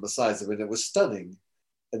out from the sides. I mean, it was stunning.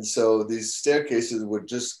 And so these staircases would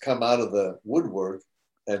just come out of the woodwork,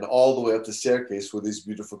 and all the way up the staircase were these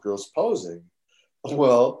beautiful girls posing.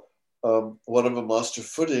 Well, one of them lost her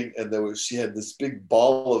footing, and she had this big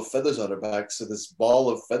ball of feathers on her back. So this ball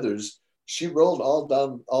of feathers, she rolled all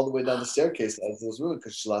the way down the staircase as it was moving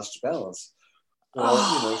because she lost her balance. Well,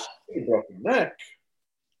 you know, she had a broken neck,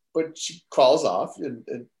 but she crawls off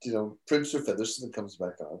and you know, prints her feathers and then comes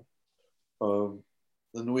back on.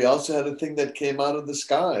 And we also had a thing that came out of the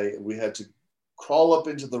sky. We had to crawl up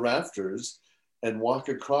into the rafters and walk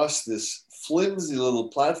across this flimsy little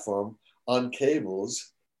platform on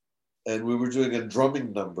cables. And we were doing a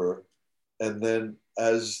drumming number. And then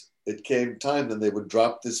as it came time, then they would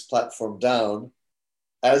drop this platform down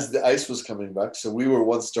as the ice was coming back. So we were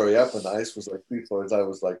 1 story up and the ice was like 3 floors. I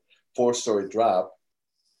was like 4-story drop.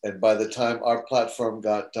 And by the time our platform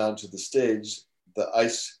got down to the stage, the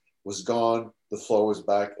ice was gone, the floor was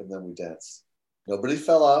back, and then we danced. Nobody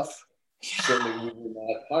fell off. Yeah. Certainly we were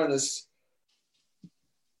not harnessed.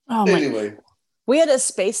 Oh anyway. We had a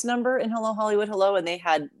space number in Hello Hollywood Hello, and they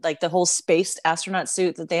had like the whole space astronaut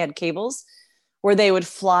suit that they had cables where they would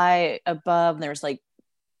fly above, and there was like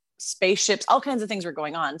spaceships, all kinds of things were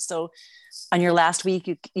going on. So on your last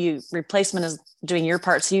week, you replacement is doing your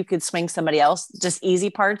part, so you could swing somebody else, just easy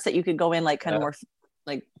parts that you could go in like kind of more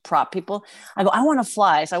like prop people. I go, I want to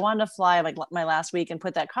fly. So I wanted to fly like my last week and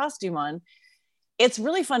put that costume on. It's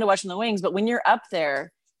really fun to watch from the wings, but when you're up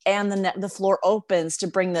there and the floor opens to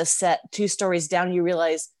bring the set 2 stories down, you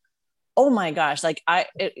realize, oh my gosh, like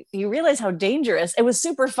you realize how dangerous. It was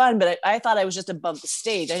super fun, but I thought I was just above the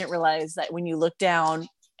stage. I didn't realize that when you look down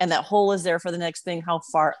and that hole is there for the next thing, how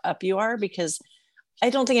far up you are, because I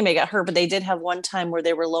don't think anybody got hurt, but they did have one time where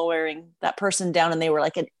they were lowering that person down and they were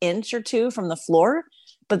like 1 inch or 2 from the floor,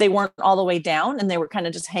 but they weren't all the way down and they were kind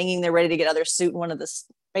of just hanging there ready to get out of their suit. And one of the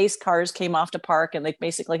space cars came off to park and they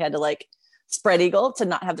basically had to like spread eagle to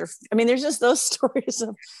not have their, I mean, there's just those stories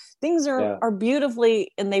of things are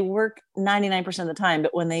beautifully, and they work 99% of the time,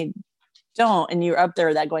 but when they don't, and you're up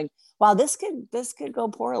there that going, wow, this could go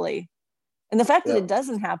poorly. And the fact that it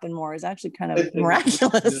doesn't happen more is actually kind of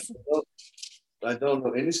miraculous. I don't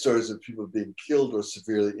know any stories of people being killed or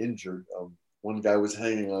severely injured. One guy was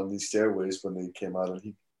hanging on these stairways when they came out and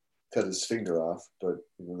he cut his finger off, but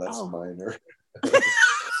you know, that's minor.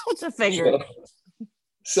 What's a finger?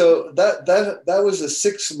 So that was a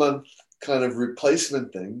 6-month kind of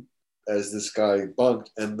replacement thing as this guy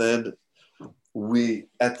bunked. And then we,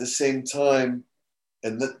 at the same time,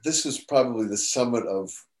 and this was probably the summit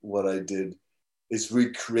of what I did, is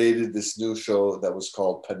we created this new show that was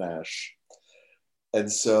called Panache.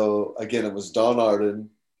 And so again, it was Don Arden.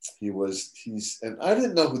 And I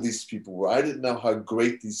didn't know who these people were. I didn't know how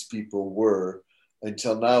great these people were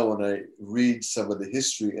until now when I read some of the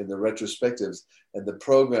history and the retrospectives and the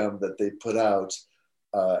program that they put out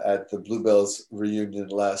at the Bluebells reunion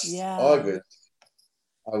last August.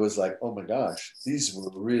 I was like, oh my gosh, this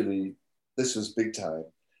was big time.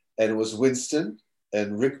 And it was Winston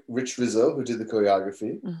and Rich Rizzo who did the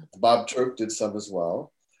choreography. Mm-hmm. Bob Turk did some as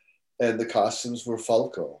well. And the costumes were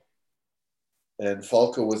Falco. And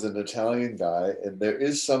Falco was an Italian guy. And there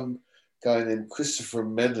is some guy named Christopher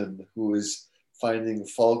Menon who is finding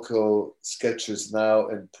Falco sketches now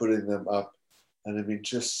and putting them up. And I mean,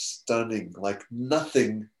 just stunning, like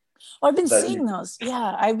nothing. Oh, I've been seeing those.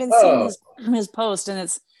 Yeah, I've been seeing his post, and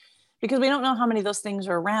it's because we don't know how many of those things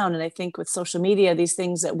are around. And I think with social media, these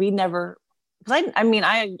things that we never, because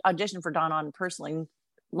I auditioned for Don On personally.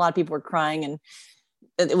 A lot of people were crying, and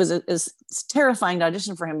it was terrifying to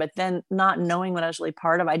audition for him. But then not knowing what I was really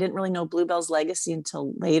part of, I didn't really know Bluebell's legacy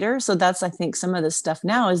until later. So that's, I think, some of this stuff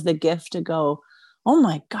now is the gift to go, oh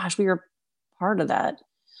my gosh, we were part of that.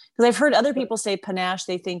 Because I've heard other people say Panache,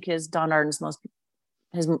 they think is Don Arden's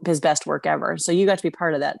his best work ever. So you got to be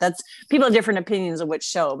part of that. That's, people have different opinions of which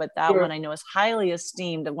show, but that one I know is highly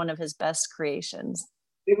esteemed and one of his best creations.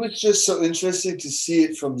 It was just so interesting to see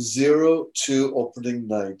it from zero to opening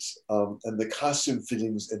night, and the costume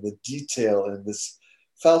fittings and the detail, and this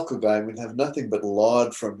Falco guy, I mean, have nothing but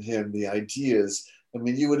laud from him, the ideas. I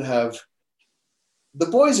mean, you would have, the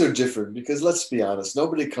boys are different because let's be honest,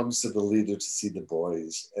 nobody comes to the Lido to see the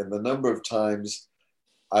boys. And the number of times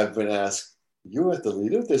I've been asked, you're at the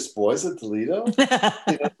Lido? There's boys at the Lido? You know,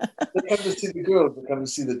 they come to see the girls, they come to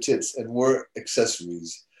see the tits, and we're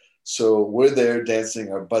accessories. So we're there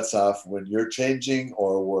dancing our butts off when you're changing,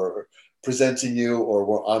 or we're presenting you, or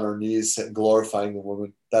we're on our knees glorifying the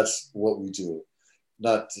woman. That's what we do.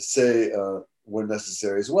 Not to say we're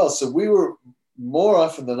necessary as well. So we were more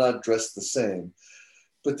often than not dressed the same.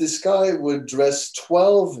 But this guy would dress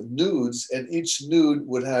 12 nudes, and each nude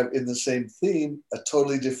would have in the same theme a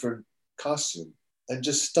totally different costume, and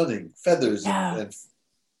just stunning feathers. Yeah. And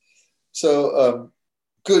so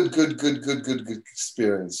good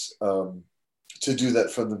experience to do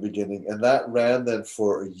that from the beginning. And that ran then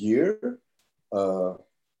for a year. For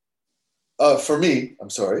me,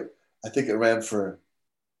 I'm sorry, I think it ran for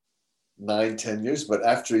 9, 10 years. But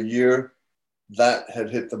after a year, that had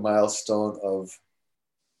hit the milestone of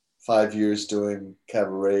 5 years doing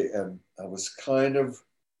cabaret, and I was kind of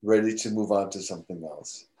ready to move on to something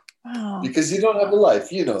else. Wow. Because you don't have a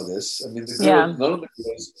life, you know this. I mean, the girls, none of the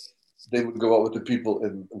girls, they would go out with the people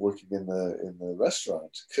working in the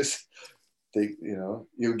restaurant, because they,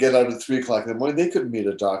 you get out at 3 o'clock in the morning. They couldn't meet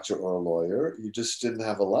a doctor or a lawyer. You just didn't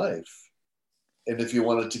have a life. And if you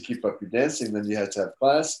wanted to keep up your dancing, then you had to have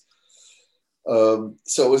class. So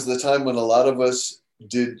it was the time when a lot of us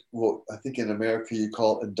did what I think in America you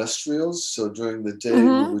call industrials. So during the day,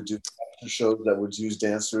 we would do shows that would use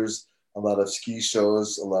dancers, a lot of ski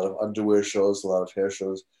shows, a lot of underwear shows, a lot of hair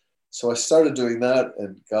shows. So I started doing that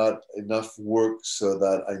and got enough work so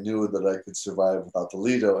that I knew that I could survive without the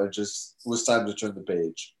Lido. And just it was time to turn the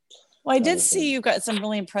page. Well, I did see you got some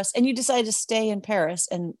really impressed, and you decided to stay in Paris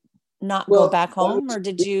and not go back home, or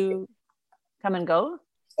did you come and go?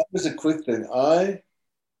 That was a quick thing. I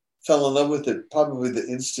fell in love with it probably the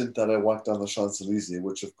instant that I walked on the Champs-Élysées,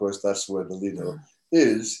 which of course that's where the Lido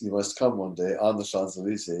is. You must come one day on the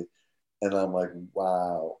Champs-Élysées. And I'm like,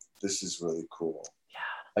 wow, this is really cool.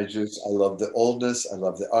 Yeah. I love the oldness. I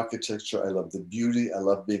love the architecture. I love the beauty. I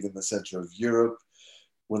love being in the center of Europe.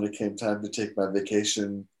 When it came time to take my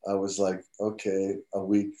vacation, I was like, okay, a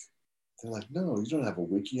week. They're like, no, you don't have a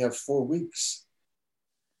week. You have 4 weeks.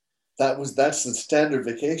 That's the standard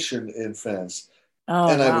vacation in France. Oh,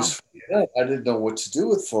 and wow. I was freaking out. I didn't know what to do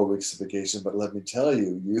with 4 weeks of vacation, but let me tell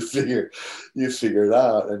you, you figure it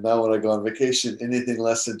out. And now when I go on vacation, anything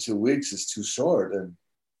less than 2 weeks is too short. And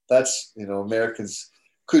that's, Americans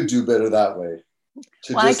could do better that way.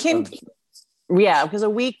 Because a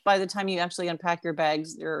week, by the time you actually unpack your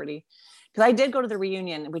bags, you're already, because I did go to the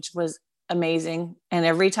reunion, which was amazing. And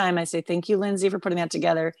every time I say, thank you, Lindsay, for putting that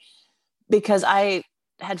together, because I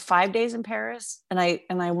had 5 days in Paris and I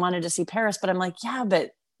wanted to see Paris, but I'm like, yeah,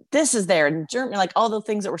 but this is there in Germany, like all the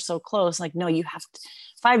things that were so close. Like, no, you have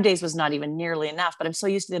 5 days was not even nearly enough, but I'm so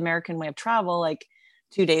used to the American way of travel, like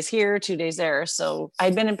 2 days here, 2 days there. So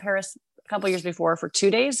I'd been in Paris a couple of years before for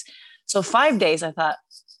 2 days. So 5 days, I thought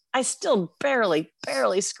I still barely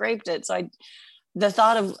scraped it. So the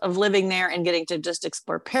thought of living there and getting to just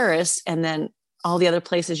explore Paris and then all the other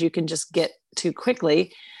places you can just get to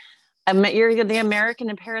quickly. You're the American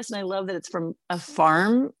in Paris, and I love that it's from a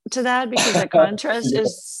farm to that, because the contrast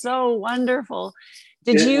is so wonderful.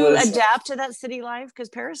 Did you adapt to that city life? Because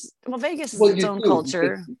Vegas is its own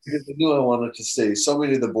culture. Because I knew I wanted to stay. So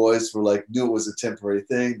many of the boys were knew it was a temporary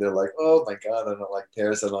thing. They're like, oh my God, I don't like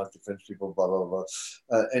Paris. I don't like the French people, blah, blah, blah.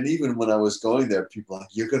 And even when I was going there, people were like,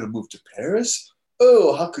 you're going to move to Paris?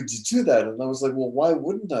 Oh, how could you do that? And I was like, well, why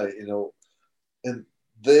wouldn't I? And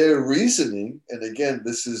their reasoning, and again,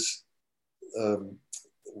 this is,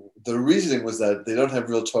 the reasoning was that they don't have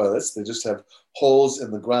real toilets. They just have holes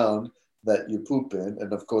in the ground that you poop in.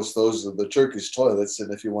 And of course, those are the Turkish toilets.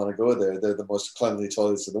 And if you want to go there, they're the most cleanly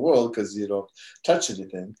toilets in the world because you don't touch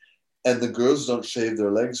anything. And the girls don't shave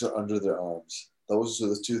their legs or under their arms. Those are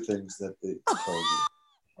the 2 things that they told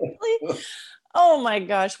me. Really? Oh my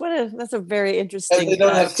gosh. That's a very interesting and they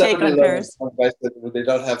don't have take on Paris. They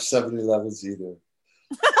don't have 7-Elevens either.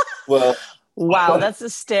 Well, wow, that's a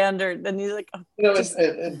standard. Then you're like,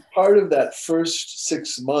 and part of that first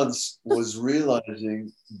 6 months was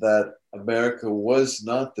realizing that America was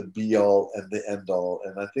not the be all and the end all.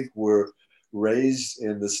 And I think we're raised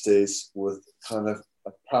in the States with kind of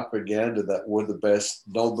a propaganda that we're the best.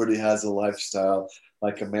 Nobody has a lifestyle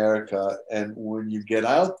like America. And when you get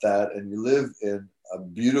out that and you live in a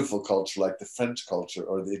beautiful culture like the French culture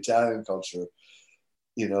or the Italian culture,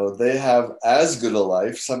 they have as good a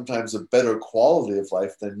life, sometimes a better quality of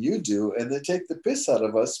life than you do. And they take the piss out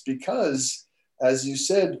of us because, as you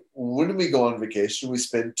said, when we go on vacation, we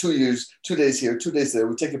spend 2 days here, 2 days there.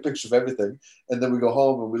 We take a picture of everything. And then we go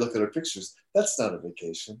home and we look at our pictures. That's not a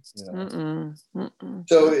vacation.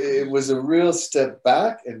 So it was a real step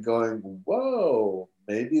back and going, whoa,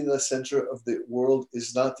 maybe the center of the world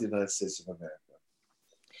is not the United States of America.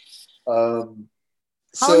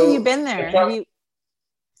 How long have you been there?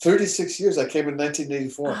 36 years. I came in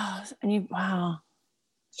 1984. Oh, wow.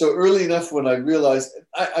 So early enough when I realized,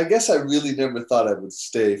 I guess I really never thought I would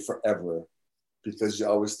stay forever because you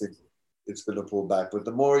always think it's going to pull back. But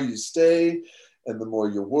the more you stay and the more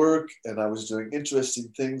you work, and I was doing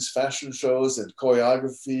interesting things, fashion shows and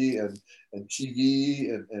choreography and TV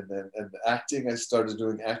and acting. I started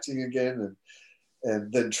doing acting again.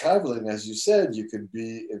 And then traveling, as you said, you can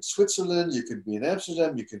be in Switzerland, you can be in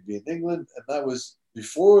Amsterdam, you can be in England. And that was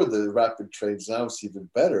before the rapid trains. Now it's even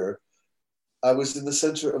better. I was in the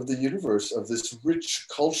center of the universe of this rich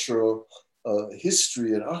cultural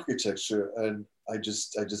history and architecture, and I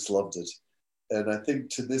just loved it. And I think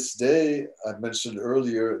to this day, I mentioned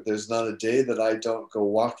earlier, there's not a day that I don't go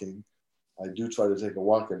walking. I do try to take a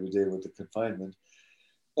walk every day with the confinement.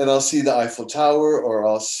 And I'll see the Eiffel Tower, or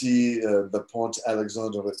I'll see the Pont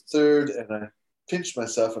Alexandre III, and I pinch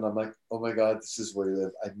myself and I'm like, oh my God, this is where you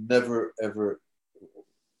live. I never, ever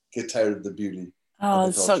get tired of the beauty.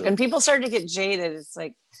 Oh, so, and people start to get jaded. It's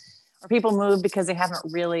like, or people move because they haven't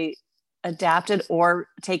really adapted or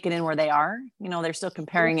taken in where they are. You know, they're still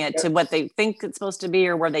comparing it to what they think it's supposed to be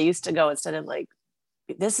or where they used to go, instead of like,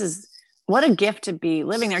 this is, what a gift to be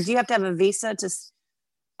living there. Do you have to have a visa, to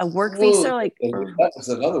a work visa? Like, that was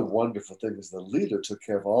another wonderful thing, is the leader took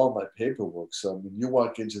care of all my paperwork. So I mean, you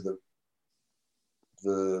walk into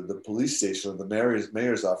the police station or the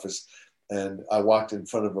mayor's office, and I walked in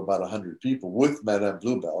front of about 100 people with Madame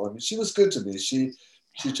Bluebell. I mean, she was good to me. She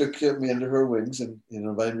took care of me under her wings, and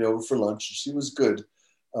invited me over for lunch. She was good.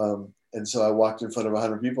 And so I walked in front of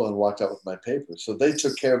 100 people and walked out with my paper. So they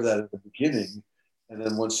took care of that at the beginning. And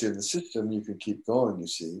then once you're in the system, you can keep going, you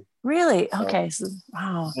see. Really? Okay. So,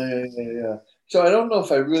 wow. Yeah. So I don't know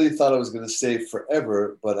if I really thought I was going to stay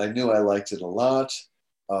forever, but I knew I liked it a lot.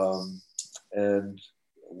 And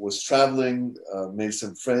was traveling, made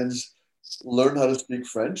some friends, learned how to speak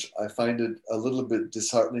French. I find it a little bit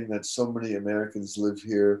disheartening that so many Americans live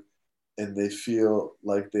here and they feel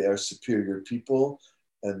like they are superior people,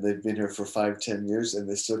 and they've been here for 5-10 years and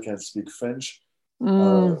they still can't speak French.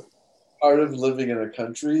 Part of living in a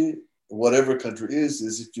country, whatever country is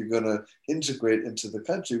if you're going to integrate into the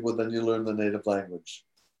country, well, then you learn the native language.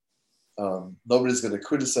 Nobody's going to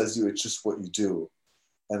criticize you. It's just what you do.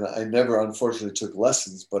 And I never, unfortunately, took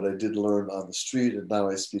lessons, but I did learn on the street. And now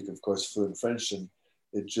I speak, of course, fluent French. And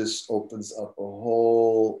it just opens up a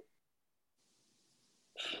whole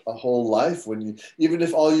life when you, even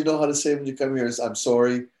if all you know how to say when you come here is, I'm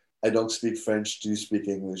sorry, I don't speak French. Do you speak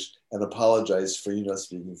English? And apologize for you not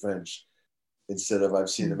speaking French. Instead of, I've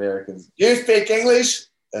seen Americans, do you speak English?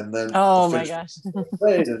 And then, oh my gosh.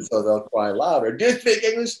 And so they'll cry louder, do you speak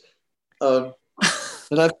English?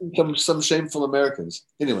 And I've seen some shameful Americans.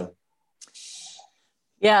 Anyway.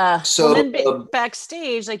 Yeah. So well, then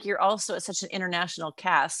backstage, like, you're also at such an international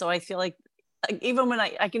cast. So I feel like even when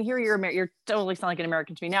I can hear you're totally sound like an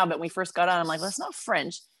American to me now, but when we first got on, I'm like, well, that's not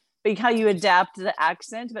French. But how you adapt the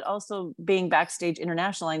accent, but also being backstage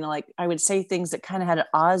international, I know, like, I would say things that kind of had an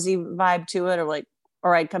Aussie vibe to it,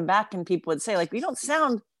 or I'd come back and people would say, like, you don't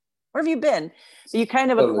sound, where have you been? So you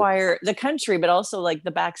kind of acquire the country, but also like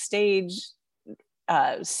the backstage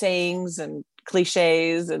sayings and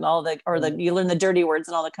cliches and all you learn the dirty words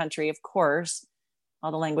in all the country, of course,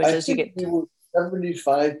 all the languages you get. We were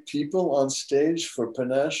 75 people on stage for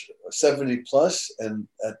Panache, 70 plus, and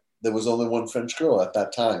there was only one French girl at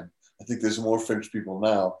that time. I think there's more French people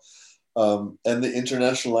now. And the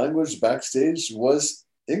international language backstage was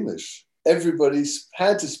English. Everybody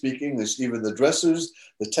had to speak English, even the dressers,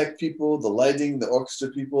 the tech people, the lighting, the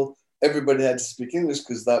orchestra people. Everybody had to speak English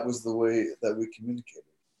because that was the way that we communicated.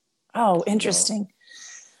 Oh, interesting.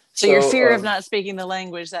 So your fear of not speaking the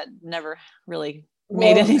language, that never really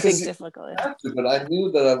made anything difficult. But I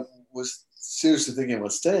knew that I was seriously thinking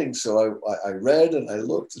about staying. So I read and I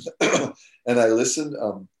looked and I listened.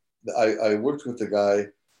 I worked with a guy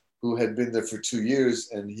who had been there for 2 years,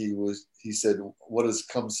 and he said, what does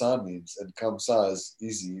comme ça means? And comme ça is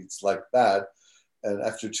easy. It's like that. And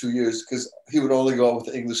after 2 years, because he would only go out with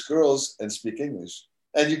the English girls and speak English.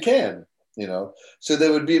 And you can, So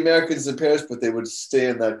there would be Americans in Paris, but they would stay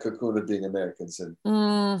in that cocoon of being Americans. And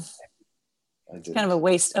it's kind of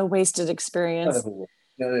a wasted experience.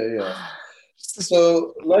 Yeah.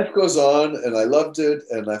 So life goes on, and I loved it.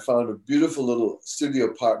 And I found a beautiful little studio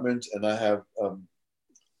apartment, and I have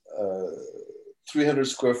 300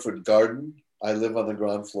 square foot garden. I live on the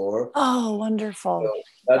ground floor. Oh, wonderful. So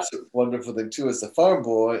that's a wonderful thing too. As a farm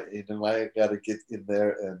boy, I got to get in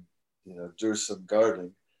there and, do some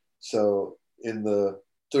gardening. So in the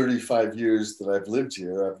 35 years that I've lived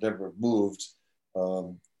here, I've never moved.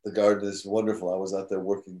 The garden is wonderful. I was out there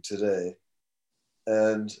working today.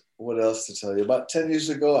 And what else to tell you? About 10 years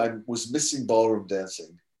ago, I was missing ballroom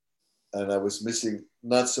dancing. And I was missing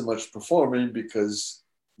not so much performing, because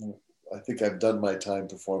I think I've done my time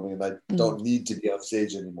performing and I don't need to be on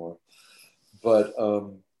stage anymore. But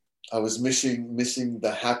I was missing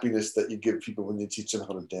the happiness that you give people when you teach them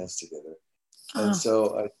how to dance together. And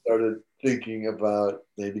so I started thinking about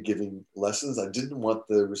maybe giving lessons. I didn't want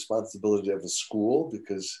the responsibility of a school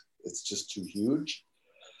because it's just too huge.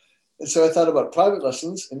 And so I thought about private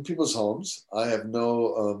lessons in people's homes. I have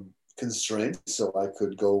no constraints, so I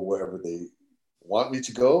could go wherever they want me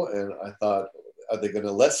to go. And I thought, are they going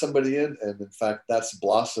to let somebody in? And in fact, that's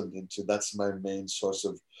blossomed into, that's my main source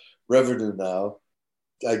of revenue now.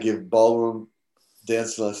 I give ballroom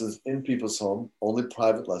dance lessons in people's home, only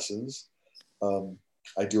private lessons.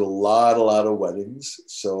 I do a lot of weddings.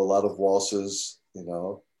 So a lot of waltzes, you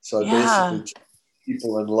know. So I basically teach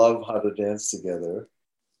people in love how to dance together,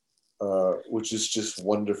 which is just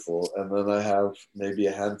wonderful. And then I have maybe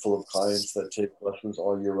a handful of clients that take lessons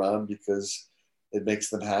all year round because it makes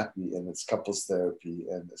them happy, and it's couples therapy.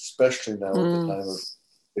 And especially now at the time of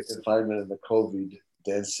the confinement and the COVID,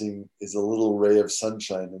 dancing is a little ray of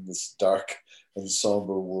sunshine in this dark and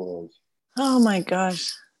somber world. Oh my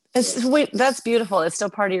gosh. Wait, that's beautiful. It's still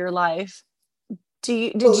part of your life.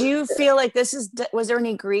 Did you feel like was there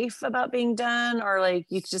any grief about being done, or like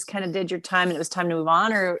you just kind of did your time and it was time to move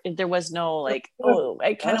on, or there was no like, oh,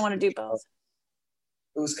 I kind of want to do both?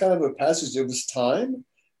 It was kind of a passage. It was time.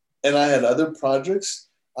 And I had other projects.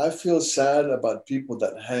 I feel sad about people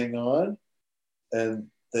that hang on and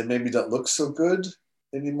they maybe don't look so good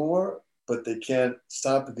anymore, but they can't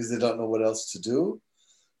stop because they don't know what else to do.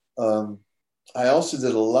 I also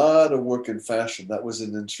did a lot of work in fashion. That was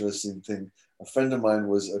an interesting thing. A friend of mine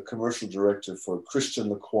was a commercial director for Christian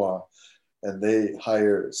Lacroix, and they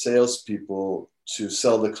hire salespeople to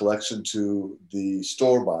sell the collection to the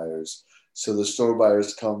store buyers. So the store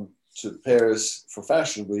buyers come to Paris for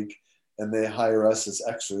Fashion Week, and they hire us as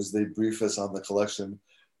extras. They brief us on the collection.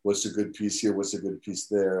 What's a good piece here? What's a good piece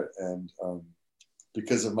there? And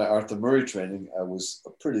because of my Arthur Murray training, I was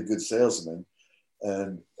a pretty good salesman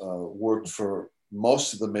and worked for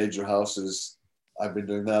most of the major houses. I've been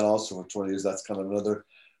doing that also for 20 years. That's kind of another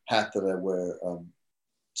hat that I wear.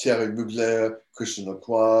 Thierry Mugler, Christian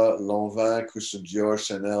Lacroix, Lanvin, Christian Dior,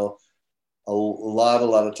 Chanel, a lot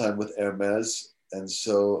of time with Hermes. And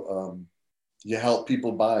so you help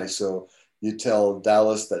people buy. So you tell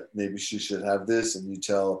Dallas that maybe she should have this, and you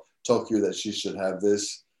tell Tokyo that she should have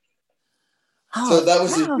this. So that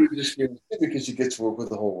was a huge experience because you get to work with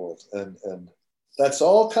the whole world. And that's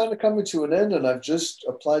all kind of coming to an end. And I've just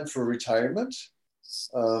applied for retirement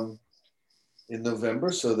in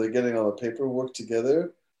November. So they're getting all the paperwork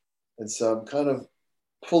together. And so I'm kind of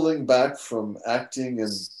pulling back from acting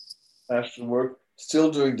and fashion work, still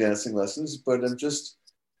doing dancing lessons, but I'm just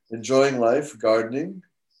enjoying life, gardening.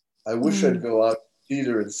 I wish I'd go out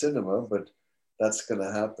theater and cinema, but that's going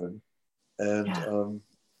to happen. And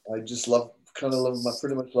I just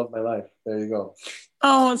pretty much love my life. There you go.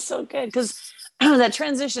 Oh, it's so good. Because that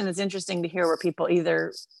transition is interesting to hear, where people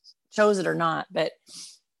either chose it or not. But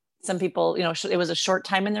some people, you know, it was a short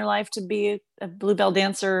time in their life to be a Bluebell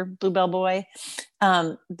dancer, Bluebell boy.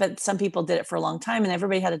 But some people did it for a long time, and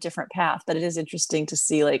everybody had a different path. But it is interesting to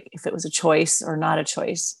see, like, if it was a choice or not a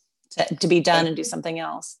choice to be done and do something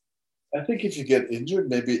else. I think if you get injured,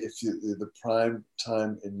 maybe if you the prime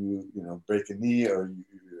time and you break a knee or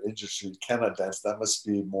you're injured, so you cannot dance, that must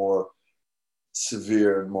be more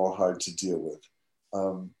severe and more hard to deal with.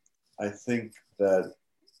 I think that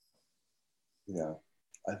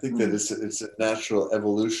it's a natural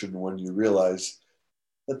evolution when you realize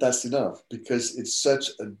that that's enough, because it's such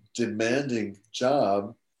a demanding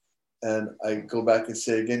job. And I go back and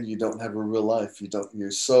say again, you don't have a real life.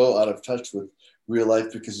 You're so out of touch with real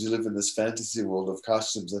life because you live in this fantasy world of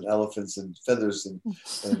costumes and elephants and feathers and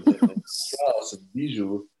straws and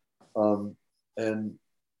bijou. And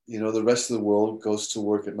the rest of the world goes to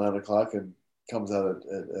work at 9 o'clock and comes out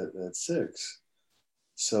at 6.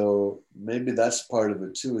 So maybe that's part of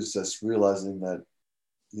it too, is just realizing that,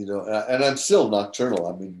 and I'm still nocturnal.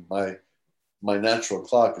 I mean, my natural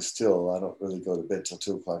clock is still, I don't really go to bed till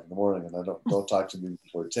 2 o'clock in the morning, and I don't talk to me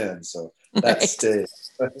before 10. So that Right. stays.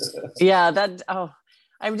 Yeah,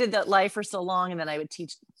 I did that live for so long, and then I would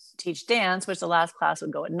teach dance, which the last class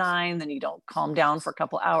would go at 9. Then you don't calm down for a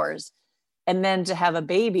couple hours. And then to have a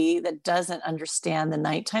baby that doesn't understand the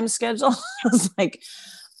nighttime schedule, it's like,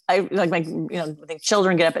 I think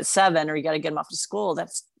children get up at 7, or you got to get them off to school.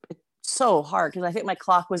 It's so hard, because I think my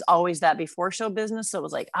clock was always that before show business. So it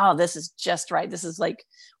was like, oh, this is just right. This is like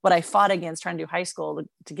what I fought against trying to do high school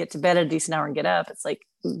to get to bed at a decent hour and get up. It's like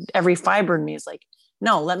every fiber in me is like,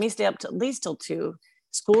 no, let me stay up to at least till 2.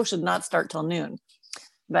 School should not start till noon.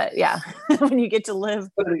 But yeah, when you get to live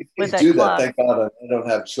with that clock. Thank God I don't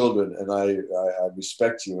have children, and I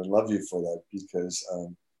respect you and love you for that, because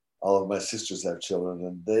all of my sisters have children,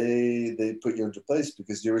 and they put you into place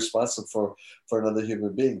because you're responsible for another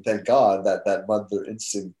human being. Thank God that mother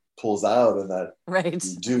instinct pulls out, and that right.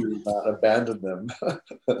 you do not abandon them.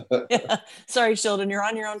 Yeah. Sorry, children, you're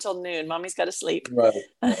on your own till noon. Mommy's got to sleep. Right.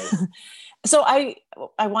 So I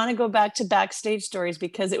want to go back to backstage stories,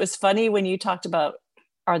 because it was funny when you talked about,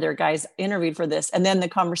 are there guys interviewed for this? And then the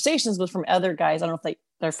conversations was from other guys. I don't know if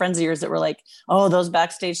they're friends of yours that were like, oh, those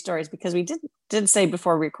backstage stories, because we did say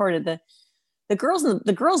before we recorded the girls'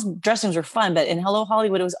 dressing rooms were fun, but in Hello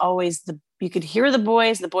Hollywood, it was always you could hear the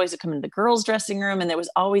boys would come into the girls' dressing room, and there was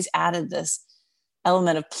always added this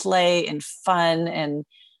element of play and fun, and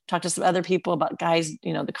talk to some other people about guys,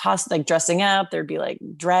 the cost, like dressing up. There'd be like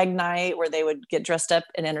drag night where they would get dressed up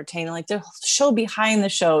and entertain. Like the show behind the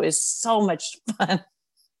show is so much fun.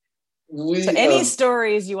 So any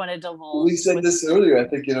stories you want to divulge? We said this earlier. I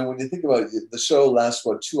think, when you think about it, the show lasts,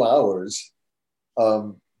 2 hours,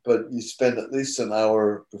 but you spend at least an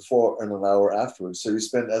hour before and an hour afterwards. So you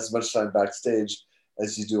spend as much time backstage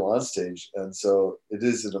as you do on stage. And so it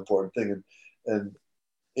is an important thing. And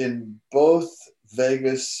in both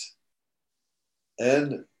Vegas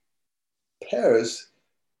and Paris,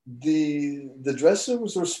 the dressing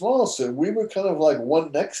rooms were small. So we were kind of like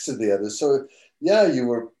one next to the other. So yeah, you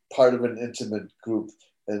were part of an intimate group,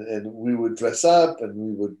 and we would dress up and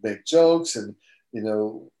we would make jokes, and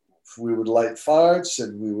we would light farts,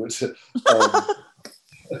 and we would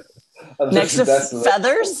next to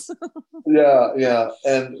feathers. yeah,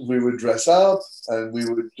 and we would dress up and we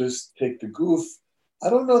would just take the goof. I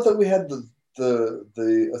don't know that we had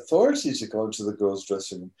the authority to go into the girls'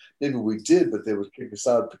 dressing room. Maybe we did, but they would kick us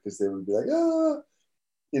out because they would be like,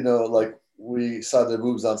 like we saw their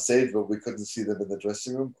boobs on stage, but we couldn't see them in the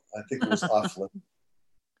dressing room. I think it was awful,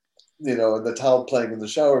 and the towel playing in the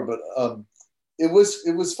shower. But it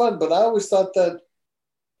was fun. But I always thought that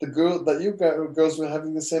girls were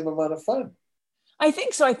having the same amount of fun. I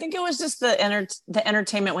think so. I think it was just the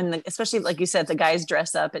entertainment when especially like you said, the guys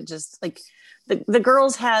dress up. It just like the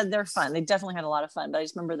girls had their fun. They definitely had a lot of fun. But I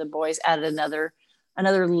just remember the boys added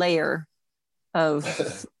another layer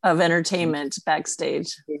of entertainment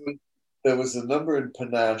backstage. There was a number in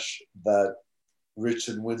Panache that Rich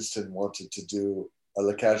and Winston wanted to do a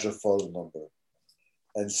La Cage aux Folles number.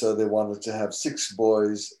 And so they wanted to have 6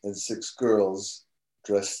 boys and 6 girls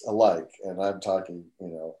dressed alike. And I'm talking,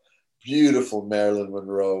 beautiful Marilyn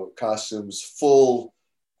Monroe costumes, full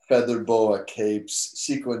feather boa capes,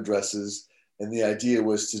 sequin dresses. And the idea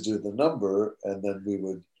was to do the number, and then we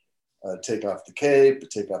would take off the cape,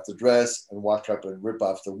 take off the dress, and walk up and rip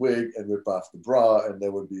off the wig and rip off the bra, and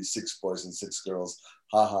there would be 6 boys and 6 girls.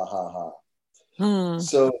 Ha, ha, ha, ha.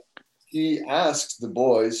 So he asked the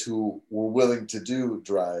boys who were willing to do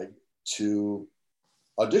drag to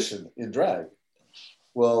audition in drag.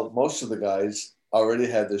 Well, most of the guys already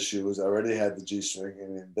had the shoes, already had the G-string,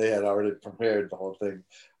 and they had already prepared the whole thing.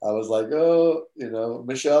 I was like, oh,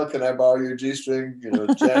 Michelle, can I borrow your G-string?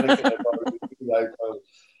 Janet, can I borrow your G-string?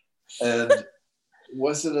 And it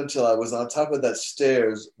wasn't until I was on top of that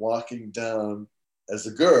stairs walking down as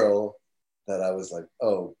a girl that I was like,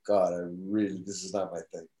 oh God, this is not my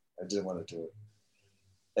thing. I didn't want to do it.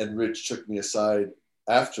 And Rich took me aside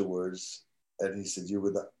afterwards and he said, you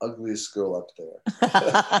were the ugliest girl up there.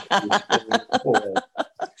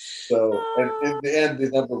 So, and in the end, the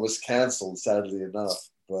number was canceled, sadly enough.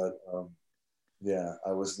 But yeah,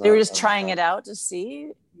 I was not. They were just trying it out to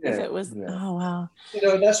see if it was. Yeah. Oh, wow.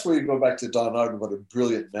 That's where you go back to Don Arden, what a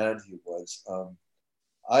brilliant man he was.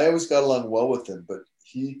 I always got along well with him, but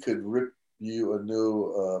he could rip you a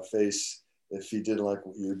new face if he didn't like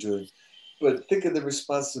what you were doing. But think of the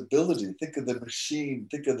responsibility, think of the machine,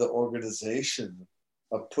 think of the organization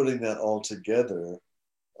of putting that all together.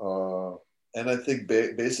 And I think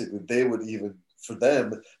basically they would even, for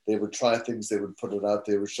them, they would try things, they would put it out,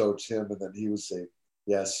 they would show it to him, and then he would say,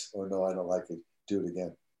 yes or no, I don't like it, do it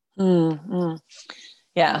again. Mm-hmm.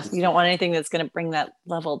 Yeah, you don't want anything that's going to bring that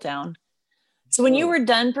level down. So when you were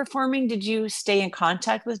done performing, did you stay in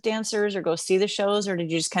contact with dancers or go see the shows, or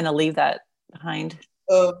did you just kind of leave that behind?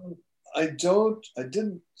 I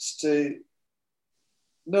didn't stay.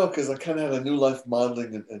 No, because I kind of had a new life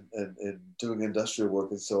modeling and doing industrial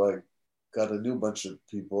work. And so I got a new bunch of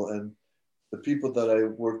people. And the people that I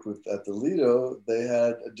worked with at the Lido, they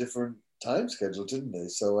had a different time schedule, didn't they?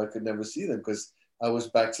 So I could never see them because I was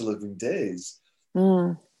back to living days.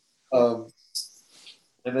 And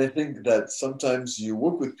I think that sometimes you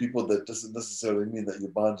work with people that doesn't necessarily mean that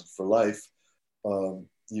you're bonded for life.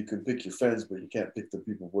 You can pick your friends, but you can't pick the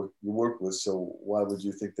people you work with. So why would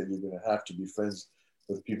you think that you're going to have to be friends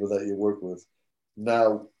with people that you work with?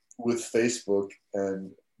 Now, with Facebook and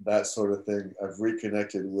that sort of thing, I've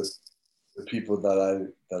reconnected with the people that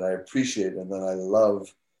I appreciate and that I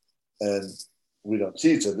love. And we don't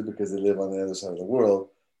see each other because they live on the other side of the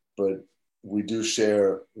world, but we do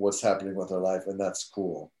share what's happening with our life, and that's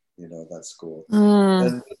cool. that school. Mm.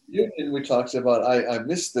 And the union we talked about, I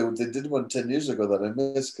missed they did one 10 years ago that I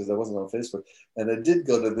missed because I wasn't on Facebook. And I did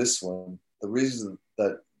go to this one. The reason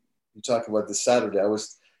that you talk about this Saturday, I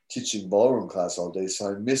was teaching ballroom class all day,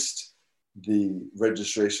 so I missed the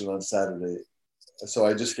registration on Saturday. So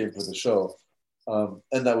I just came for the show.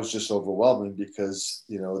 And that was just overwhelming because,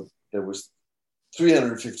 there was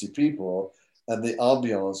 350 people and the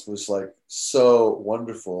ambiance was like so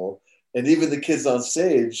wonderful. And even the kids on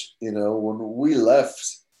stage, when we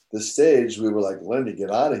left the stage, we were like, Lenny,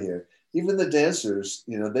 get out of here. Even the dancers,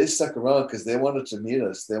 they stuck around because they wanted to meet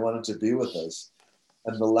us. They wanted to be with us.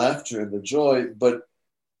 And the laughter and the joy. But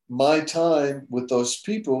my time with those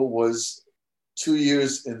people was 2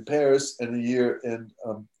 years in Paris and a year in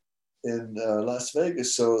Las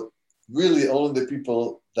Vegas. So really only the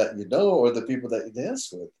people that you know or the people that you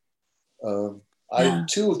dance with. I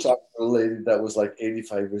too talked to a lady that was like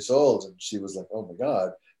 85 years old, and she was like, "Oh my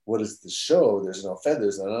God, what is the show? There's no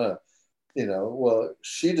feathers." Well,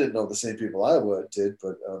 she didn't know the same people I did,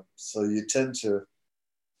 but so you tend to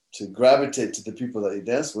gravitate to the people that you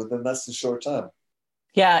dance with, and that's the short time.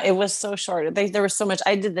 Yeah, it was so short. There was so much.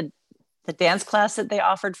 I did the dance class that they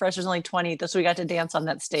offered for us. There's only 20, so we got to dance on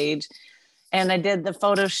that stage. And I did the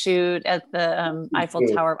photo shoot at the Eiffel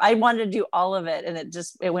Tower. I wanted to do all of it, and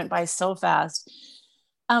it went by so fast.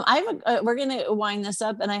 We're going to wind this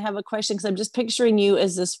up, and I have a question because I'm just picturing you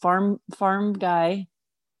as this farm guy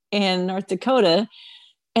in North Dakota.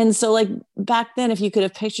 And so, like back then, if you could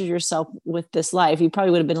have pictured yourself with this life, you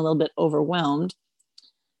probably would have been a little bit overwhelmed.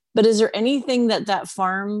 But is there anything that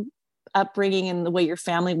farm upbringing and the way your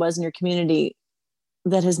family was in your community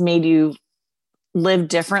that has made you live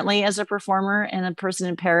differently as a performer and a person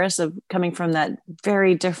in Paris, of coming from that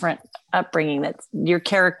very different upbringing, that's your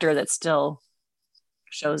character that still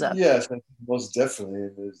shows up? Yes, most definitely.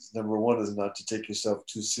 Number one is not to take yourself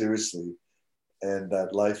too seriously, and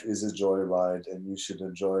that life is a joyride and you should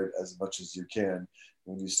enjoy it as much as you can.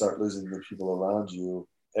 When you start losing the people around you,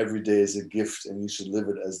 every day is a gift and you should live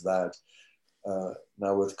it as that.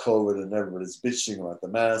 Now with COVID and everybody's bitching about the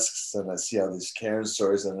masks, and I see all these Karen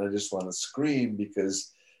stories, and I just want to scream,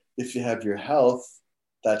 because if you have your health,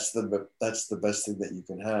 that's the best thing that you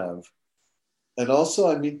can have. And also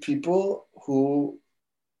I meet people who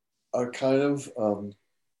are kind of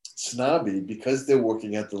snobby because they're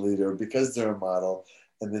working at the leader, because they're a model,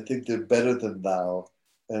 and they think they're better than thou.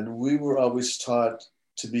 And we were always taught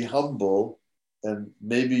to be humble, and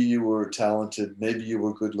maybe you were talented, maybe you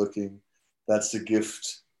were good looking. That's a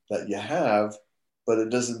gift that you have, but it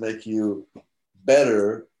doesn't make you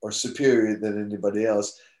better or superior than anybody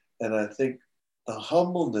else. And I think the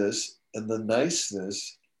humbleness and the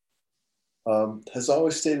niceness has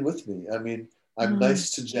always stayed with me. I mean, I'm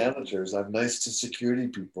nice to janitors. I'm nice to security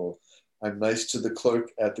people. I'm nice to the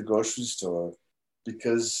clerk at the grocery store,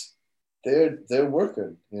 because they're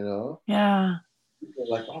working, Yeah. People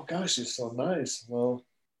are like, oh gosh, you're so nice. Well,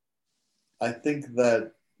 I think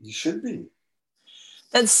that you should be.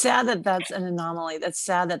 That's sad that that's an anomaly. That's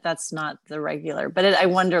sad that that's not the regular. But I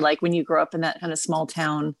wonder, like, when you grow up in that kind of small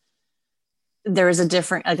town, there is a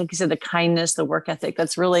different, like you said, the kindness, the work ethic.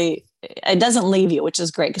 That's really, it doesn't leave you, which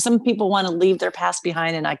is great. Because some people want to leave their past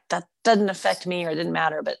behind, and that doesn't affect me, or it didn't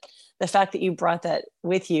matter. But the fact that you brought that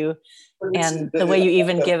with you, and the way you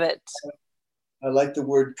even give it. I like the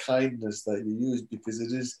word kindness that you used, because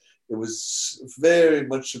it was very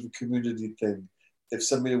much of a community thing. If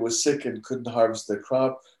somebody was sick and couldn't harvest their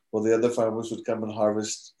crop, well, the other farmers would come and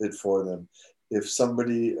harvest it for them. If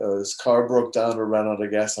somebody's car broke down or ran out of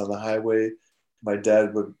gas on the highway,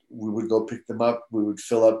 we would go pick them up. We would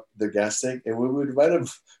fill up the gas tank, and we would invite them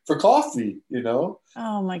for coffee,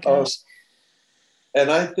 Oh my gosh. And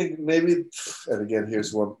I think maybe, and again,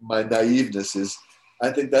 here's what my naiveness is.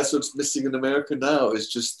 I think that's what's missing in America now, is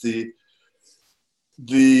just the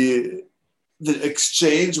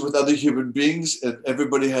exchange with other human beings, and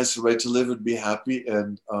everybody has the right to live and be happy,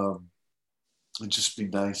 and just be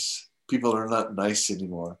nice. People are not nice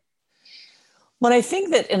anymore. Well, I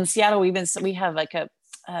think that in Seattle, we have like a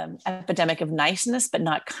epidemic of niceness, but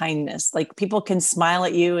not kindness. Like, people can smile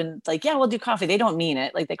at you and like, yeah, we'll do coffee. They don't mean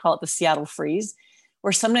it. Like, they call it the Seattle freeze,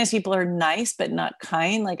 where sometimes people are nice, but not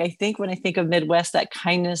kind. Like, I think when I think of Midwest, that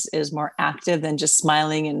kindness is more active than just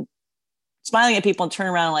smiling at people and turn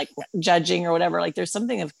around like judging or whatever. Like, there's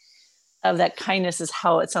something of that kindness is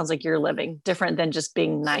how it sounds like you're living, different than just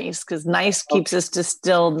being nice, because nice keeps us to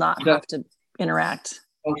still not have to interact.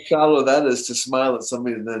 How shallow that is, to smile at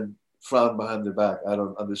somebody and then frown behind their back. I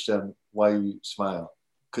don't understand why you smile,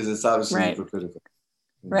 because it's obviously hypocritical.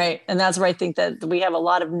 Right. And that's where I think that we have a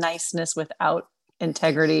lot of niceness without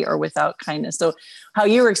integrity or without kindness. So how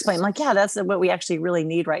you were explaining, like, yeah, that's what we actually really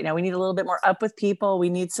need right now. We need a little bit more up with people. We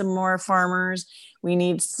need some more farmers. We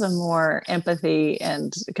need some more empathy.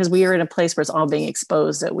 And because we are in a place where it's all being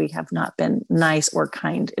exposed that we have not been nice or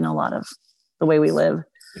kind in a lot of the way we live.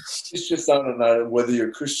 It's just on whether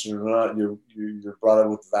you're Christian or not, you're brought up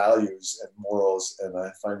with values and morals. And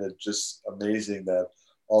I find it just amazing that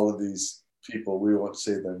all of these people, we won't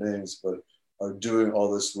say their names, but are doing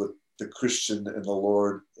all this with the Christian and the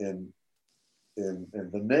Lord in the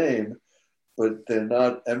name, but they're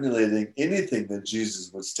not emulating anything that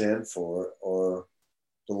Jesus would stand for, or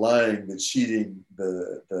the lying, the cheating,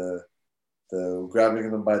 the grabbing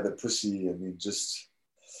them by the pussy. I mean, just,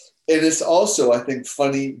 and it's also, I think,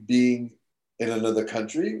 funny being in another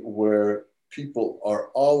country where people are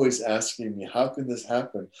always asking me, how can this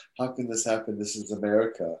happen? How can this happen? This is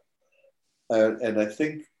America. And I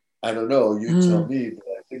think, I don't know, you tell me, but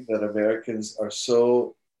I think that Americans are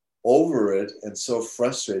so over it and so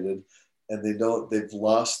frustrated, and they've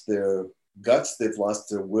lost their guts, they've lost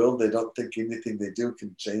their will, they don't think anything they do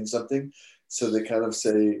can change something. So they kind of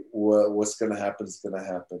say, well, what's going to happen is going to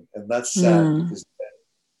happen. And that's sad because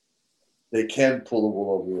they can pull the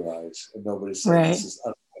wool over your eyes, and nobody's saying this is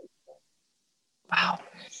unacceptable. Wow.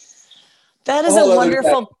 That is a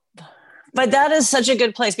wonderful, but that is such a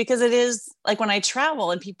good place, because it is like when I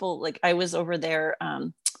travel and people, like I was over there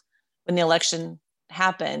when the election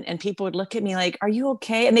happened, and people would look at me like, are you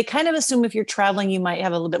okay? And they kind of assume if you're traveling, you might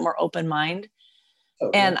have a little bit more open mind.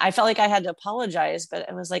 Okay. And I felt like I had to apologize, but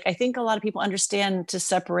it was like, I think a lot of people understand to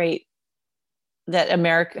separate that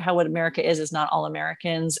America, how what America is not all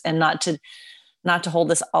Americans, and not to hold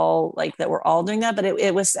this all like that we're all doing that. But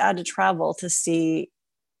it was sad to travel to see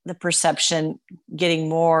the perception getting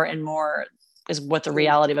more and more is what the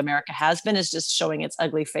reality of America has been, is just showing its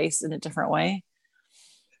ugly face in a different way.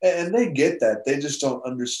 And they get that. They just don't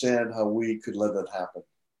understand how we could let that happen.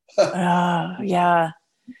 Yeah.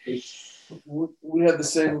 We have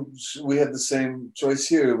the same choice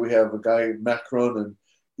here. We have a guy, Macron, and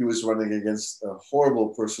he was running against a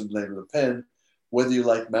horrible person named Le Pen. Whether you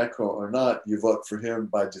like Macron or not, you vote for him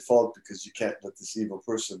by default because you can't let this evil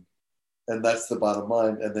person. And that's the bottom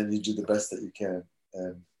line. And then you do the best that you can.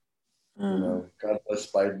 And, you know, God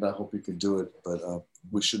bless Biden. I hope he can do it. But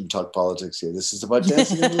we shouldn't talk politics here. This is about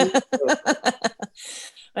dancing.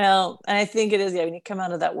 Well, and I think it is, when you come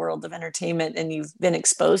out of that world of entertainment and you've been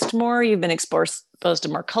exposed to more, you've been exposed to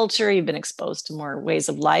more culture, you've been exposed to more ways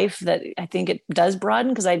of life, that I think it does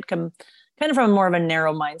broaden, because I'd come kind of from more of a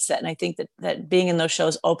narrow mindset. And I think that being in those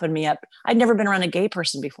shows opened me up. I'd never been around a gay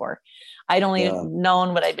person before. I'd only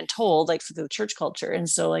known what I'd been told, like through the church culture. And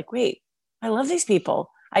so like, wait, I love these people.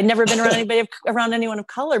 I'd never been around anyone of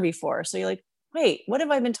color before. So you're like, wait, what have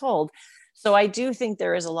I been told? So I do think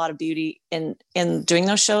there is a lot of beauty in doing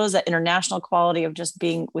those shows, that international quality of just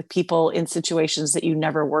being with people in situations that you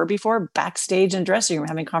never were before, backstage in dressing room,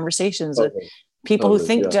 having conversations with people who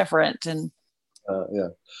think different. And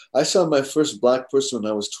I saw my first Black person when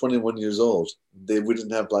I was 21 years old. We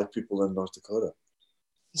didn't have Black people in North Dakota.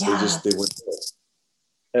 They went there.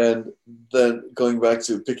 And then going back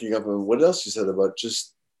to picking up on what else you said about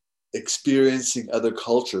just experiencing other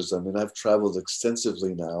cultures. I mean, I've traveled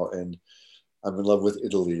extensively now, and I'm in love with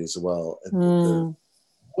Italy as well. And the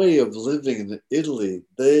way of living in Italy,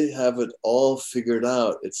 they have it all figured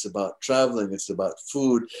out. It's about traveling, it's about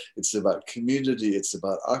food, it's about community, it's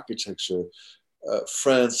about architecture.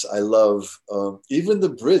 France, I love. Even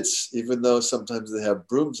the Brits, even though sometimes they have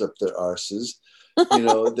brooms up their arses, you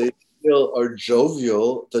know, they still are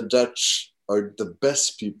jovial. The Dutch are the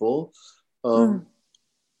best people.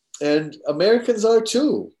 And Americans are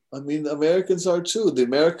too. I mean, Americans are too. The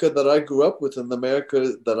America that I grew up with and the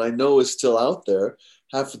America that I know is still out there,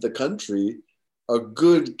 half of the country, are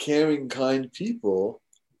good, caring, kind people.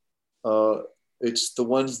 It's the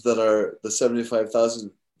ones that are the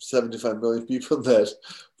 75 million people that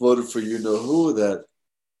voted for you know who,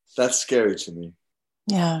 that's scary to me.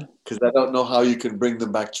 Yeah. Because I don't know how you can bring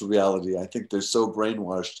them back to reality. I think they're so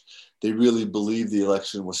brainwashed. They really believe the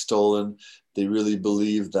election was stolen. They really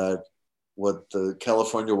believe that what the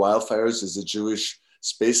California wildfires is a Jewish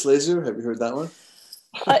space laser. Have you heard that one?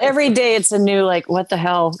 Every day it's a new, like, what the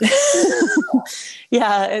hell?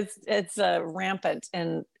 Yeah, it's rampant.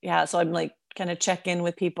 And so I'm like, kind of check in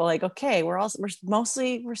with people like, okay, we're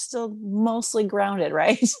still mostly grounded,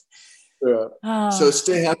 right? Yeah. So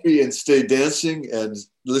stay happy and stay dancing and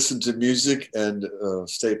listen to music and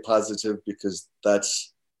stay positive, because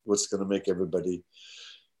that's what's going to make everybody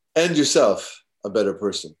and yourself a better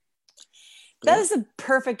person. That is the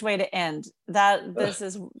perfect way to end. This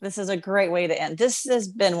is a great way to end. This has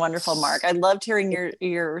been wonderful, Mark. I loved hearing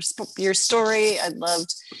your story. I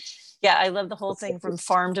love the whole thing from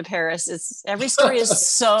farm to Paris. Every story is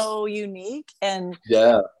so unique, and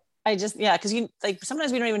because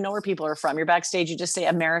sometimes we don't even know where people are from. You're backstage, you just say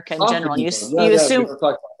America in general, and you assume,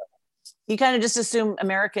 you kind of just assume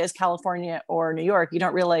America is California or New York. You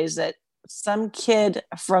don't realize that some kid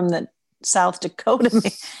from the South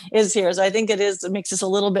Dakota is here. So I think it makes us a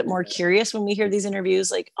little bit more curious when we hear these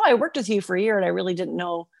interviews, like, oh, I worked with you for a year and I really didn't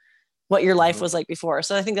know what your life was like before.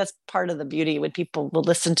 So I think that's part of the beauty when people will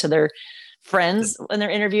listen to their friends when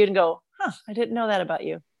they're interviewed and go, I didn't know that about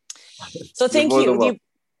you. So thank you.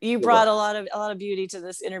 You brought a lot of beauty to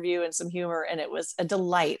this interview and some humor, and it was a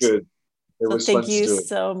delight. Good. Thank you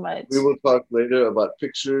so much. We will talk later about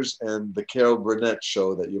pictures and the Carol Burnett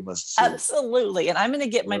show that you must see. Absolutely. And I'm going to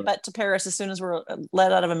get my butt to Paris as soon as we're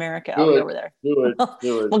let out of America. I'll be over there. Do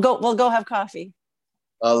it. We'll go have coffee.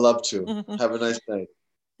 I'd love to. Have a nice night.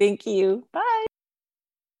 Thank you. Bye.